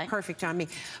 Okay. Perfect on me.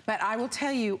 But I will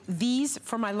tell you, these,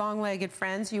 for my long-legged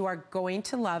friends, you are going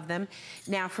to love them.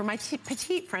 Now, for my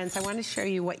petite friends, I want to show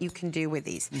you what you can do with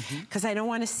these, because I don't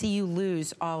want to see you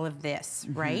lose all of this,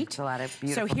 right? It's a lot of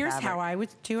beautiful So here's fabric. how I would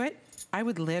do it. I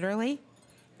would literally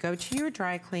go to your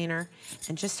dry cleaner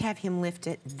and just have him lift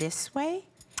it this way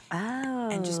Oh,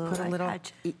 and just put a little,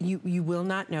 you will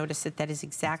not notice it. That is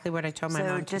exactly what I told my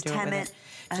mom to do with it.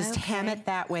 Just hem it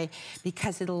that way,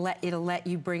 because it'll let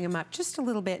you bring them up just a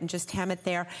little bit and just hem it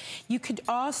there. You could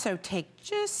also take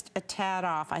just a tad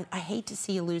off. I hate to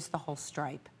see you lose the whole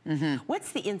stripe.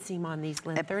 What's the inseam on these,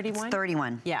 Lynn? 31? It's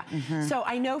 31. Yeah. So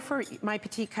I know for my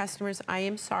petite customers, I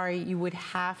am sorry, you would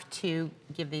have to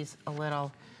give these a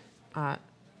little,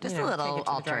 just a little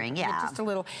altering, yeah. Just a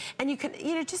little. And you can,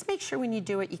 just make sure when you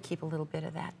do it, you keep a little bit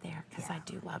of that there, because I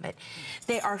do love it.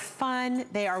 They are fun.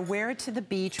 They are wear it to the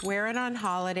beach, wear it on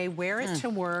holiday, wear it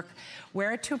to work,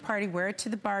 wear it to a party, wear it to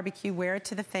the barbecue, wear it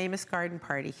to the famous garden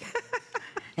party.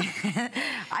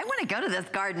 I want to go to this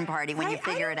garden party when you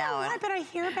figure it out. I don't know why, but I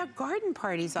hear about garden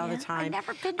parties all the time. I've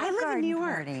never been to a I live garden in New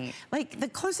York. party. Like, the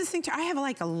closest thing to, I have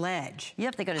like a ledge. You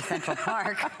have to go to Central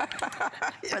Park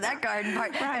for that garden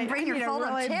party. And bring your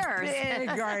fold-up chairs. Big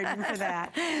garden for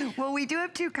that. Well, we do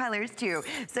have two colors too.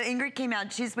 So Ingrid came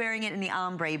out, she's wearing it in the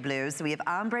ombre blue. So we have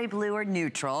ombre blue or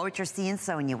neutral, which you're seeing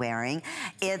Sonia wearing.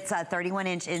 It's a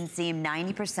 31-inch inseam,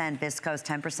 90% viscose,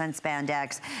 10%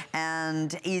 spandex,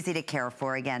 and easy to care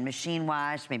for. Again, machine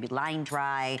wash, maybe line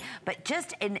dry, but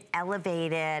just an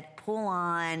elevated, pull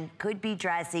on, could be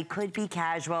dressy, could be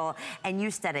casual, and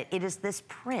you said it, it is this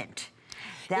print.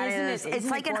 That it's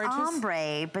like an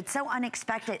ombre, but so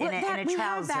unexpected in a trouser. We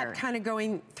have that kind of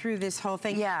going through this whole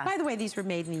thing. Yeah. By the way, these were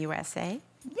made in the USA.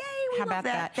 Yay, we love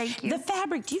that. Thank you. The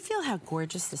fabric, do you feel how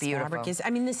gorgeous this fabric is?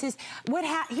 I mean, this is,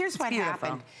 here's what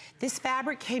happened. This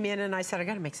fabric came in and I said, I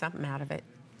gotta make something out of it.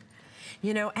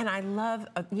 And I love,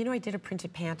 I did a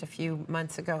printed pant a few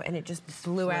months ago and it just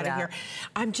blew out of here.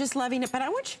 I'm just loving it, but I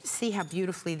want you to see how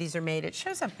beautifully these are made. It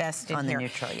shows up best in here. On the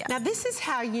neutral, yeah. Now this is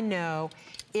how you know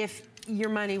if your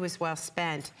money was well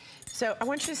spent. So I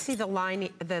want you to see the line,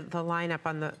 the lineup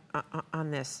on the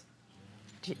on this.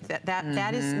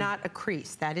 That is not a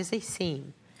crease. That is a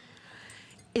seam.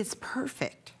 It's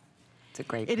perfect. It's a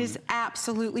great It is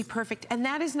absolutely perfect, and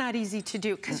that is not easy to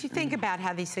do, because you think about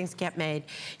how these things get made.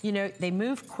 They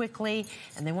move quickly,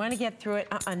 and they want to get through it.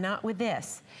 Not with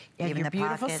this. You have your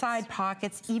beautiful side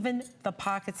pockets, even the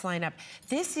pockets line up.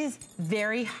 This is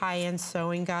very high-end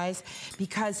sewing, guys,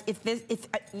 because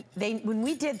when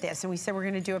we did this and we said we're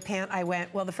going to do a pant, I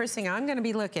went, well, the first thing I'm going to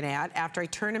be looking at after I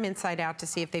turn them inside out to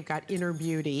see if they've got inner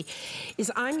beauty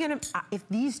is if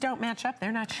these don't match up,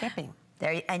 they're not shipping.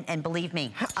 And believe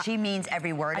me, she means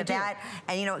every word of that.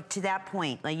 And to that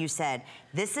point, like you said,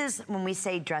 this is when we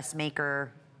say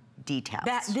dressmaker details.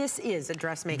 This is a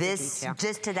dressmaker detail.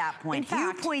 Just to that point.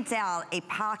 Hugh points out a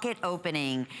pocket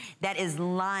opening that is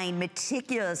lined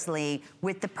meticulously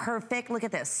with the perfect, look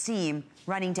at this, seam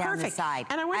running down the side.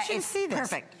 And I want you to see this.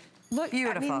 Perfect. Look,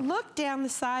 beautiful. I mean, look down the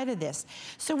side of this.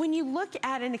 So when you look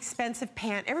at an expensive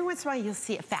pant, every once in a while you'll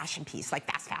see a fashion piece, like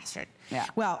fast fashion. Yeah.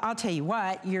 Well, I'll tell you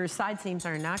what, your side seams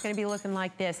are not gonna be looking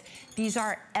like this. These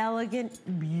are elegant,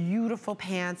 beautiful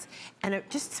pants, and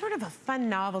just sort of a fun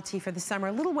novelty for the summer,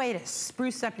 a little way to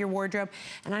spruce up your wardrobe.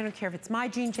 And I don't care if it's my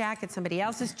jean jacket, somebody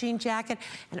else's jean jacket,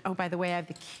 and oh, by the way, I have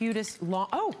the cutest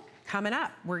coming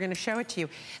up, we're gonna show it to you.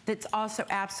 That's also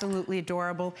absolutely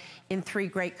adorable in 3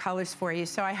 great colors for you.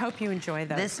 So I hope you enjoy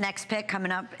those. This next pick coming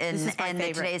up in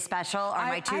today's special are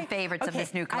my two favorites of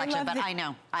this new collection, but I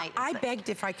know. I begged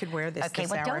if I could wear this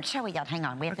this hour. Don't show it yet, hang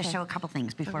on. We have to show a couple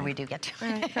things before we do get to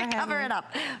it. Cover it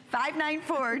up.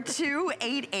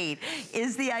 594-288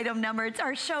 is the item number. It's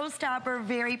our showstopper,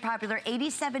 very popular,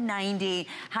 $87.90,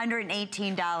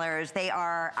 $118. They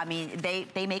are,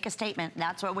 they make a statement.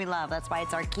 That's what we love. That's why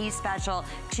it's our key special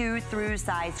 2 through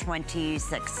size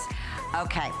 26.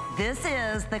 Okay, this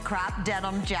is the crop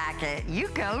denim jacket. You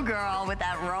go, girl, with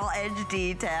that roll edge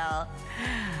detail.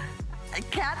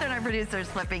 Catherine, our producer, is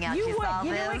flipping out. She saw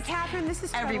this. You know what, Catherine? This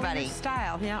is everybody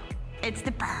style. Yeah. It's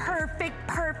the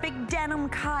perfect denim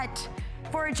cut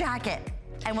for a jacket.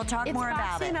 And we'll talk more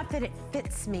about it. It's enough that it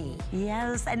fits me.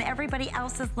 Yes, and everybody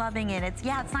else is loving it. It's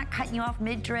not cutting you off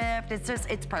mid-drift.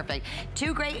 It's perfect.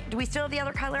 Too great. Do we still have the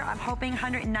other color? I'm hoping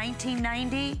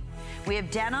 $119.90. We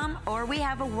have denim or we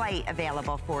have a white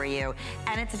available for you.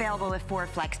 And it's available with 4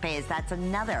 flex pays. That's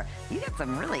another. You got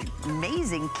some really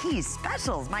amazing key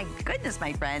specials. My goodness,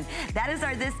 my friend. That is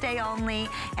our this day only.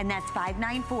 And that's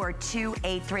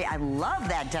 594-283. I love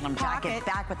that denim jacket.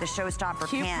 Back with the showstopper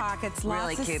cute pant. Pockets,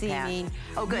 really lots cute of pant. seaming.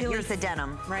 Oh, good. Really, here's the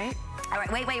denim. Right? All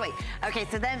right, wait. Okay,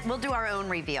 so then we'll do our own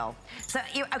reveal. So,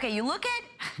 you look at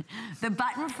the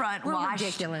button front washed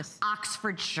ridiculous.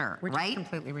 Oxford shirt, right?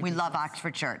 Completely ridiculous. We love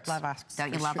Oxford shirts. Love Oxford.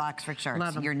 Don't you love Oxford shirts?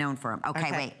 Love them. You're known for them. Okay,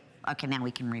 wait. Okay, now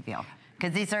we can reveal.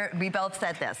 Because we both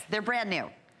said this. They're brand new.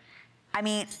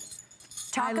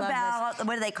 Talk about,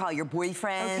 what do they call your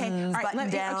boyfriend's button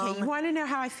down? Okay, you want to know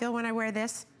how I feel when I wear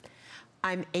this?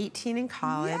 I'm 18 in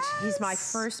college. Yes. He's my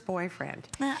first boyfriend.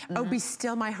 Oh, be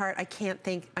still my heart. I can't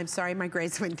think. I'm sorry my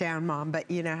grades went down, Mom, but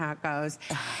you know how it goes.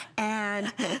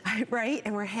 And, right,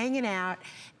 and we're hanging out.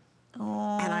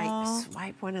 Aww. And I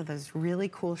swipe one of those really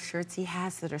cool shirts he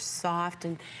has that are soft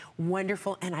and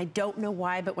wonderful. And I don't know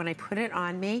why, but when I put it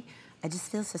on me, I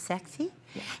just feel so sexy.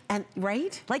 Yeah. And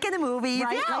right? Like in the movies.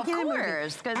 Right, yeah, like of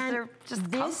course, because they're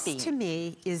just comfy. This, to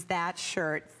me, is that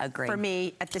shirt for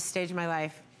me at this stage of my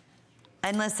life.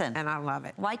 And listen. And I love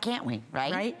it. Why can't we,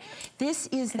 right? Right? This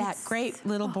is that great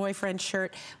little boyfriend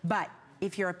shirt. But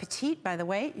if you're a petite, by the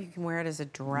way, you can wear it as a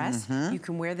dress. You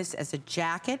can wear this as a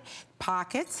jacket.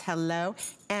 Pockets, hello.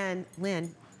 And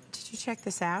Lynn, did you check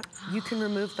this out? You can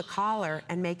remove the collar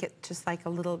and make it just like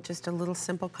just a little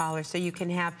simple collar. So you can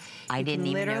have, I didn't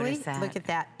even notice that. Look at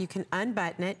that. You can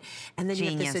unbutton it, and then you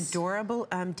have this adorable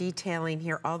detailing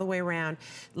here all the way around.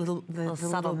 Little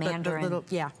subtle mandarin.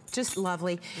 Yeah, just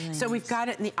lovely. Nice. So we've got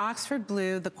it in the Oxford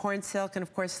blue, the corn silk, and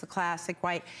of course the classic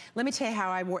white. Let me tell you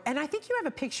how I wore, and I think you have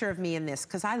a picture of me in this,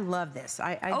 because I love this.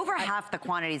 Over half the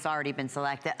quantity's already been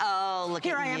selected. Oh, look at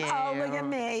you. Here I am. Oh, look at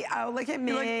me. Oh, look at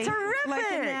me. You look terrific. Look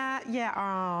at that. Yeah,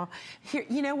 oh. Here,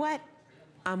 you know what?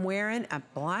 I'm wearing a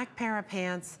black pair of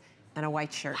pants and a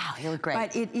white shirt. Wow, you look great.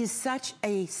 But it is such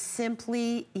a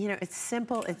simply, you know, it's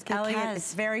simple, it's elegant, Kaz.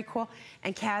 It's very cool.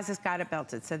 And Kaz has got it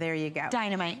belted, so there you go.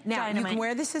 Dynamite. Now, Dynamite. you can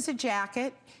wear this as a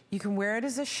jacket. You can wear it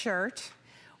as a shirt.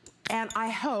 And I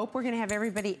hope we're going to have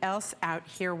everybody else out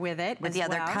here with it with the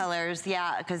other colors,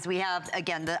 yeah, because we have,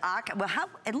 again,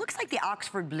 it looks like the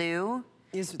Oxford blue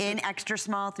in extra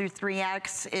small through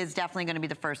 3X is definitely going to be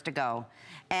the first to go.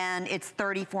 And it's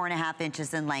 34.5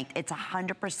 inches in length. It's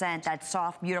 100% that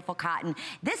soft, beautiful cotton.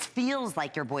 This feels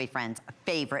like your boyfriend's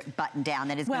favorite button down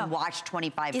that has been washed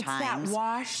 25 times. It's that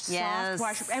washed, soft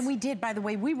wash. And we did, by the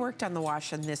way, we worked on the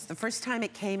wash on this. The first time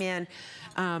it came in,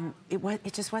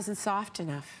 it just wasn't soft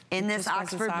enough. In this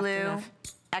Oxford blue,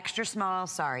 extra small,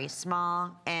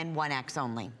 small and 1X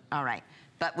only. All right,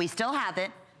 but we still have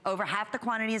it. Over half the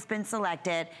quantity has been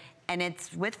selected, and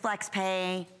it's with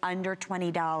FlexPay under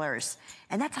 $20.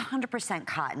 And that's 100%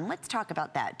 cotton. Let's talk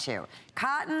about that too.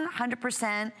 Cotton,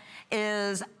 100%,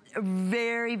 is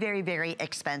very, very, very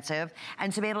expensive.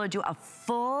 And to be able to do a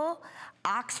full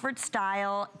Oxford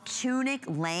style tunic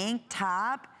length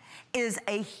top is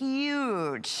a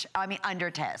huge,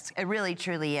 undertask. It really,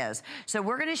 truly is. So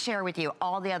we're gonna share with you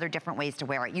all the other different ways to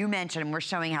wear it. You mentioned, we're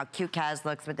showing how cute Kaz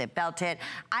looks with it belted.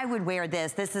 I would wear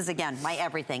this. This is, again, my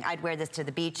everything. I'd wear this to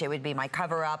the beach. It would be my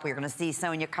cover up. We're gonna see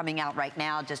Sonia coming out right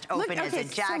now, just open as a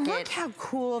jacket. So look how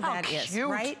cool that is,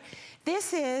 right?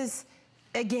 This is,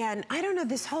 again, I don't know,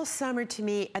 this whole summer to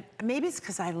me, maybe it's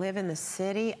because I live in the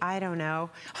city, I don't know.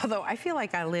 Although I feel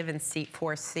like I live in seat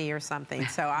 4C or something,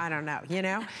 so I don't know, you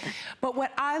know? But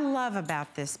what I love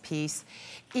about this piece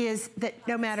is that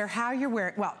no matter how you're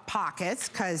wearing, well, pockets,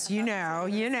 because you know,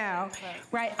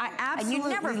 right? I absolutely And you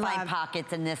never find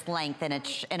pockets in this length in a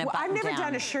button I've never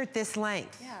done a shirt this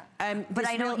length. Yeah. But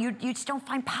I know you just don't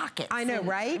find pockets. I know,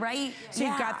 right? Right? So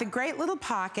you've got the great little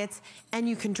pockets, and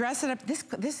you can dress it up.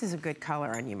 This is a good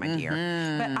color on you, my dear.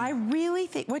 But I really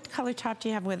think, what color top do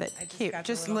you have with it? Cute,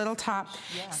 just little top.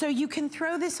 Yeah. So you can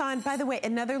throw this on. By the way,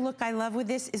 another look I love with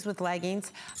this is with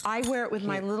leggings. I wear it with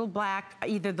my little black,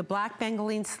 either the black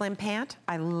Bengaline slim pant.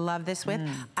 I love this with.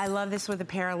 I love this with a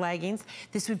pair of leggings.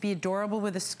 This would be adorable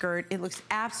with a skirt. It looks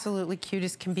absolutely cute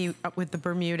as can be with the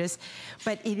Bermudas,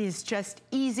 but it is just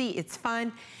easy. It's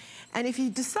fun. And if you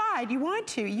decide you want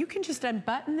to, you can just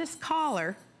unbutton this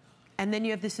collar, and then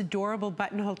you have this adorable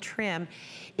buttonhole trim.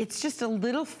 It's just a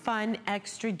little fun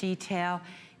extra detail.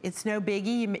 It's no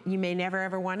biggie. You may never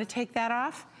ever want to take that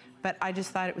off, but I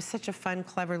just thought it was such a fun,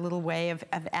 clever little way of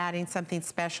adding something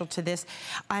special to this.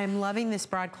 I am loving this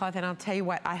broadcloth, and I'll tell you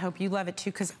what, I hope you love it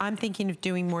too, because I'm thinking of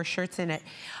doing more shirts in it.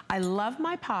 I love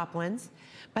my poplins,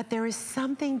 but there is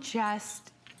something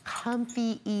just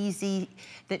comfy, easy,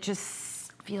 that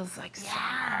just feels like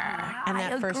summer. And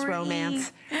that first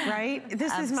romance, right?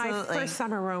 This is my first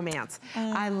summer romance.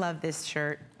 I love this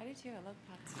shirt. I do too, I love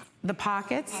pockets. The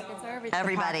pockets? Pockets are everything.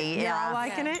 Everybody, You're all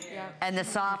liking it? Yeah. And the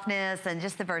softness and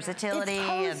just the versatility. It's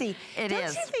cozy. Don't you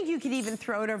think you could even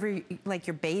throw it over like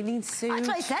your bathing suit? That's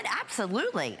what I said,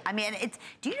 absolutely. I mean,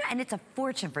 do you know, and it's a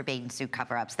fortune for bathing suit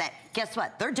cover-ups that, guess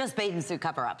what? They're just bathing suit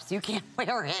cover-ups. You can't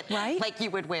wear it like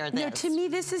you would wear this. No, to me,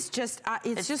 this is just,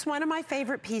 it's just one of my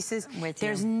favorite pieces.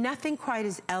 There's nothing quite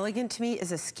as elegant to me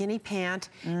as a skinny pant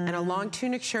and a long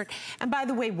tunic shirt. And by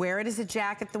the way, wear it as a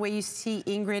jacket the way you see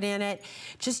Ingrid in it.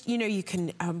 Just, you know, you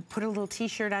can put a little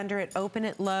t-shirt under it, open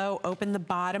it low, open the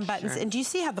bottom buttons. And do you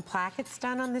see how the placket's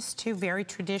done on this too? Very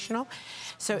traditional.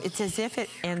 So it's as if it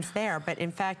ends there, but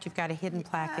in fact, you've got a hidden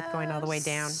placket going all the way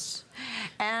down.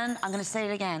 And I'm gonna say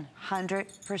it again,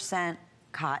 100%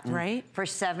 cotton, right? For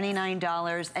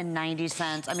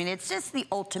 $79.90. I mean, it's just the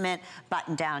ultimate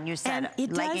button down. You said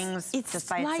leggings just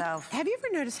by itself. Have you ever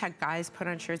noticed how guys put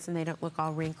on shirts and they don't look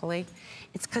all wrinkly?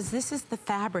 It's because this is the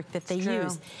fabric that they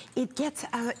use. It gets,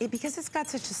 because it's got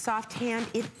such a soft hand,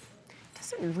 it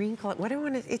doesn't wrinkle. What do I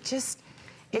want to, it's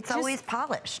always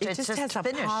polished. It just has a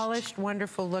polished,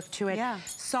 wonderful look to it. Yeah.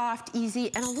 Soft,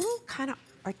 easy, and a little kind of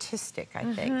artistic, I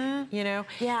think, you know,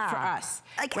 for us.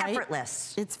 Like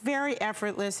effortless. It's very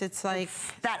effortless. It's like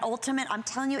that ultimate, I'm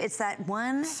telling you, it's that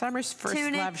one summer's first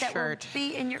tunic love that shirt. will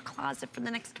be in your closet for the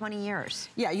next 20 years.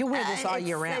 Yeah, you'll wear this all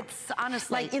year round. It's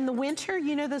honestly. Like in the winter,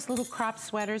 you know those little crop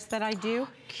sweaters that I do?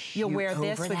 You'll wear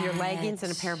this with your leggings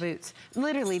and a pair of boots.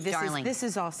 Literally, this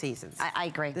is all seasons. I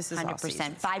agree, this is 100%. all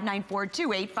seasons.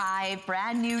 594-285,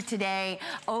 brand new today.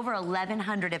 Over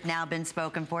 1,100 have now been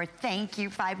spoken for. Thank you,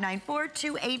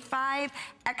 594-285.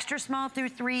 Extra small through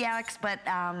 3X, but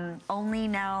only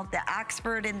now the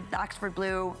Oxford and the Oxford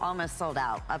Blue almost sold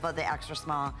out of the extra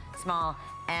small,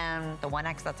 and the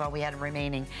 1X, that's all we had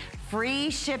remaining. Free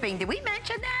shipping. Did we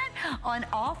mention that? On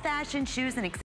all fashion shoes and accessories.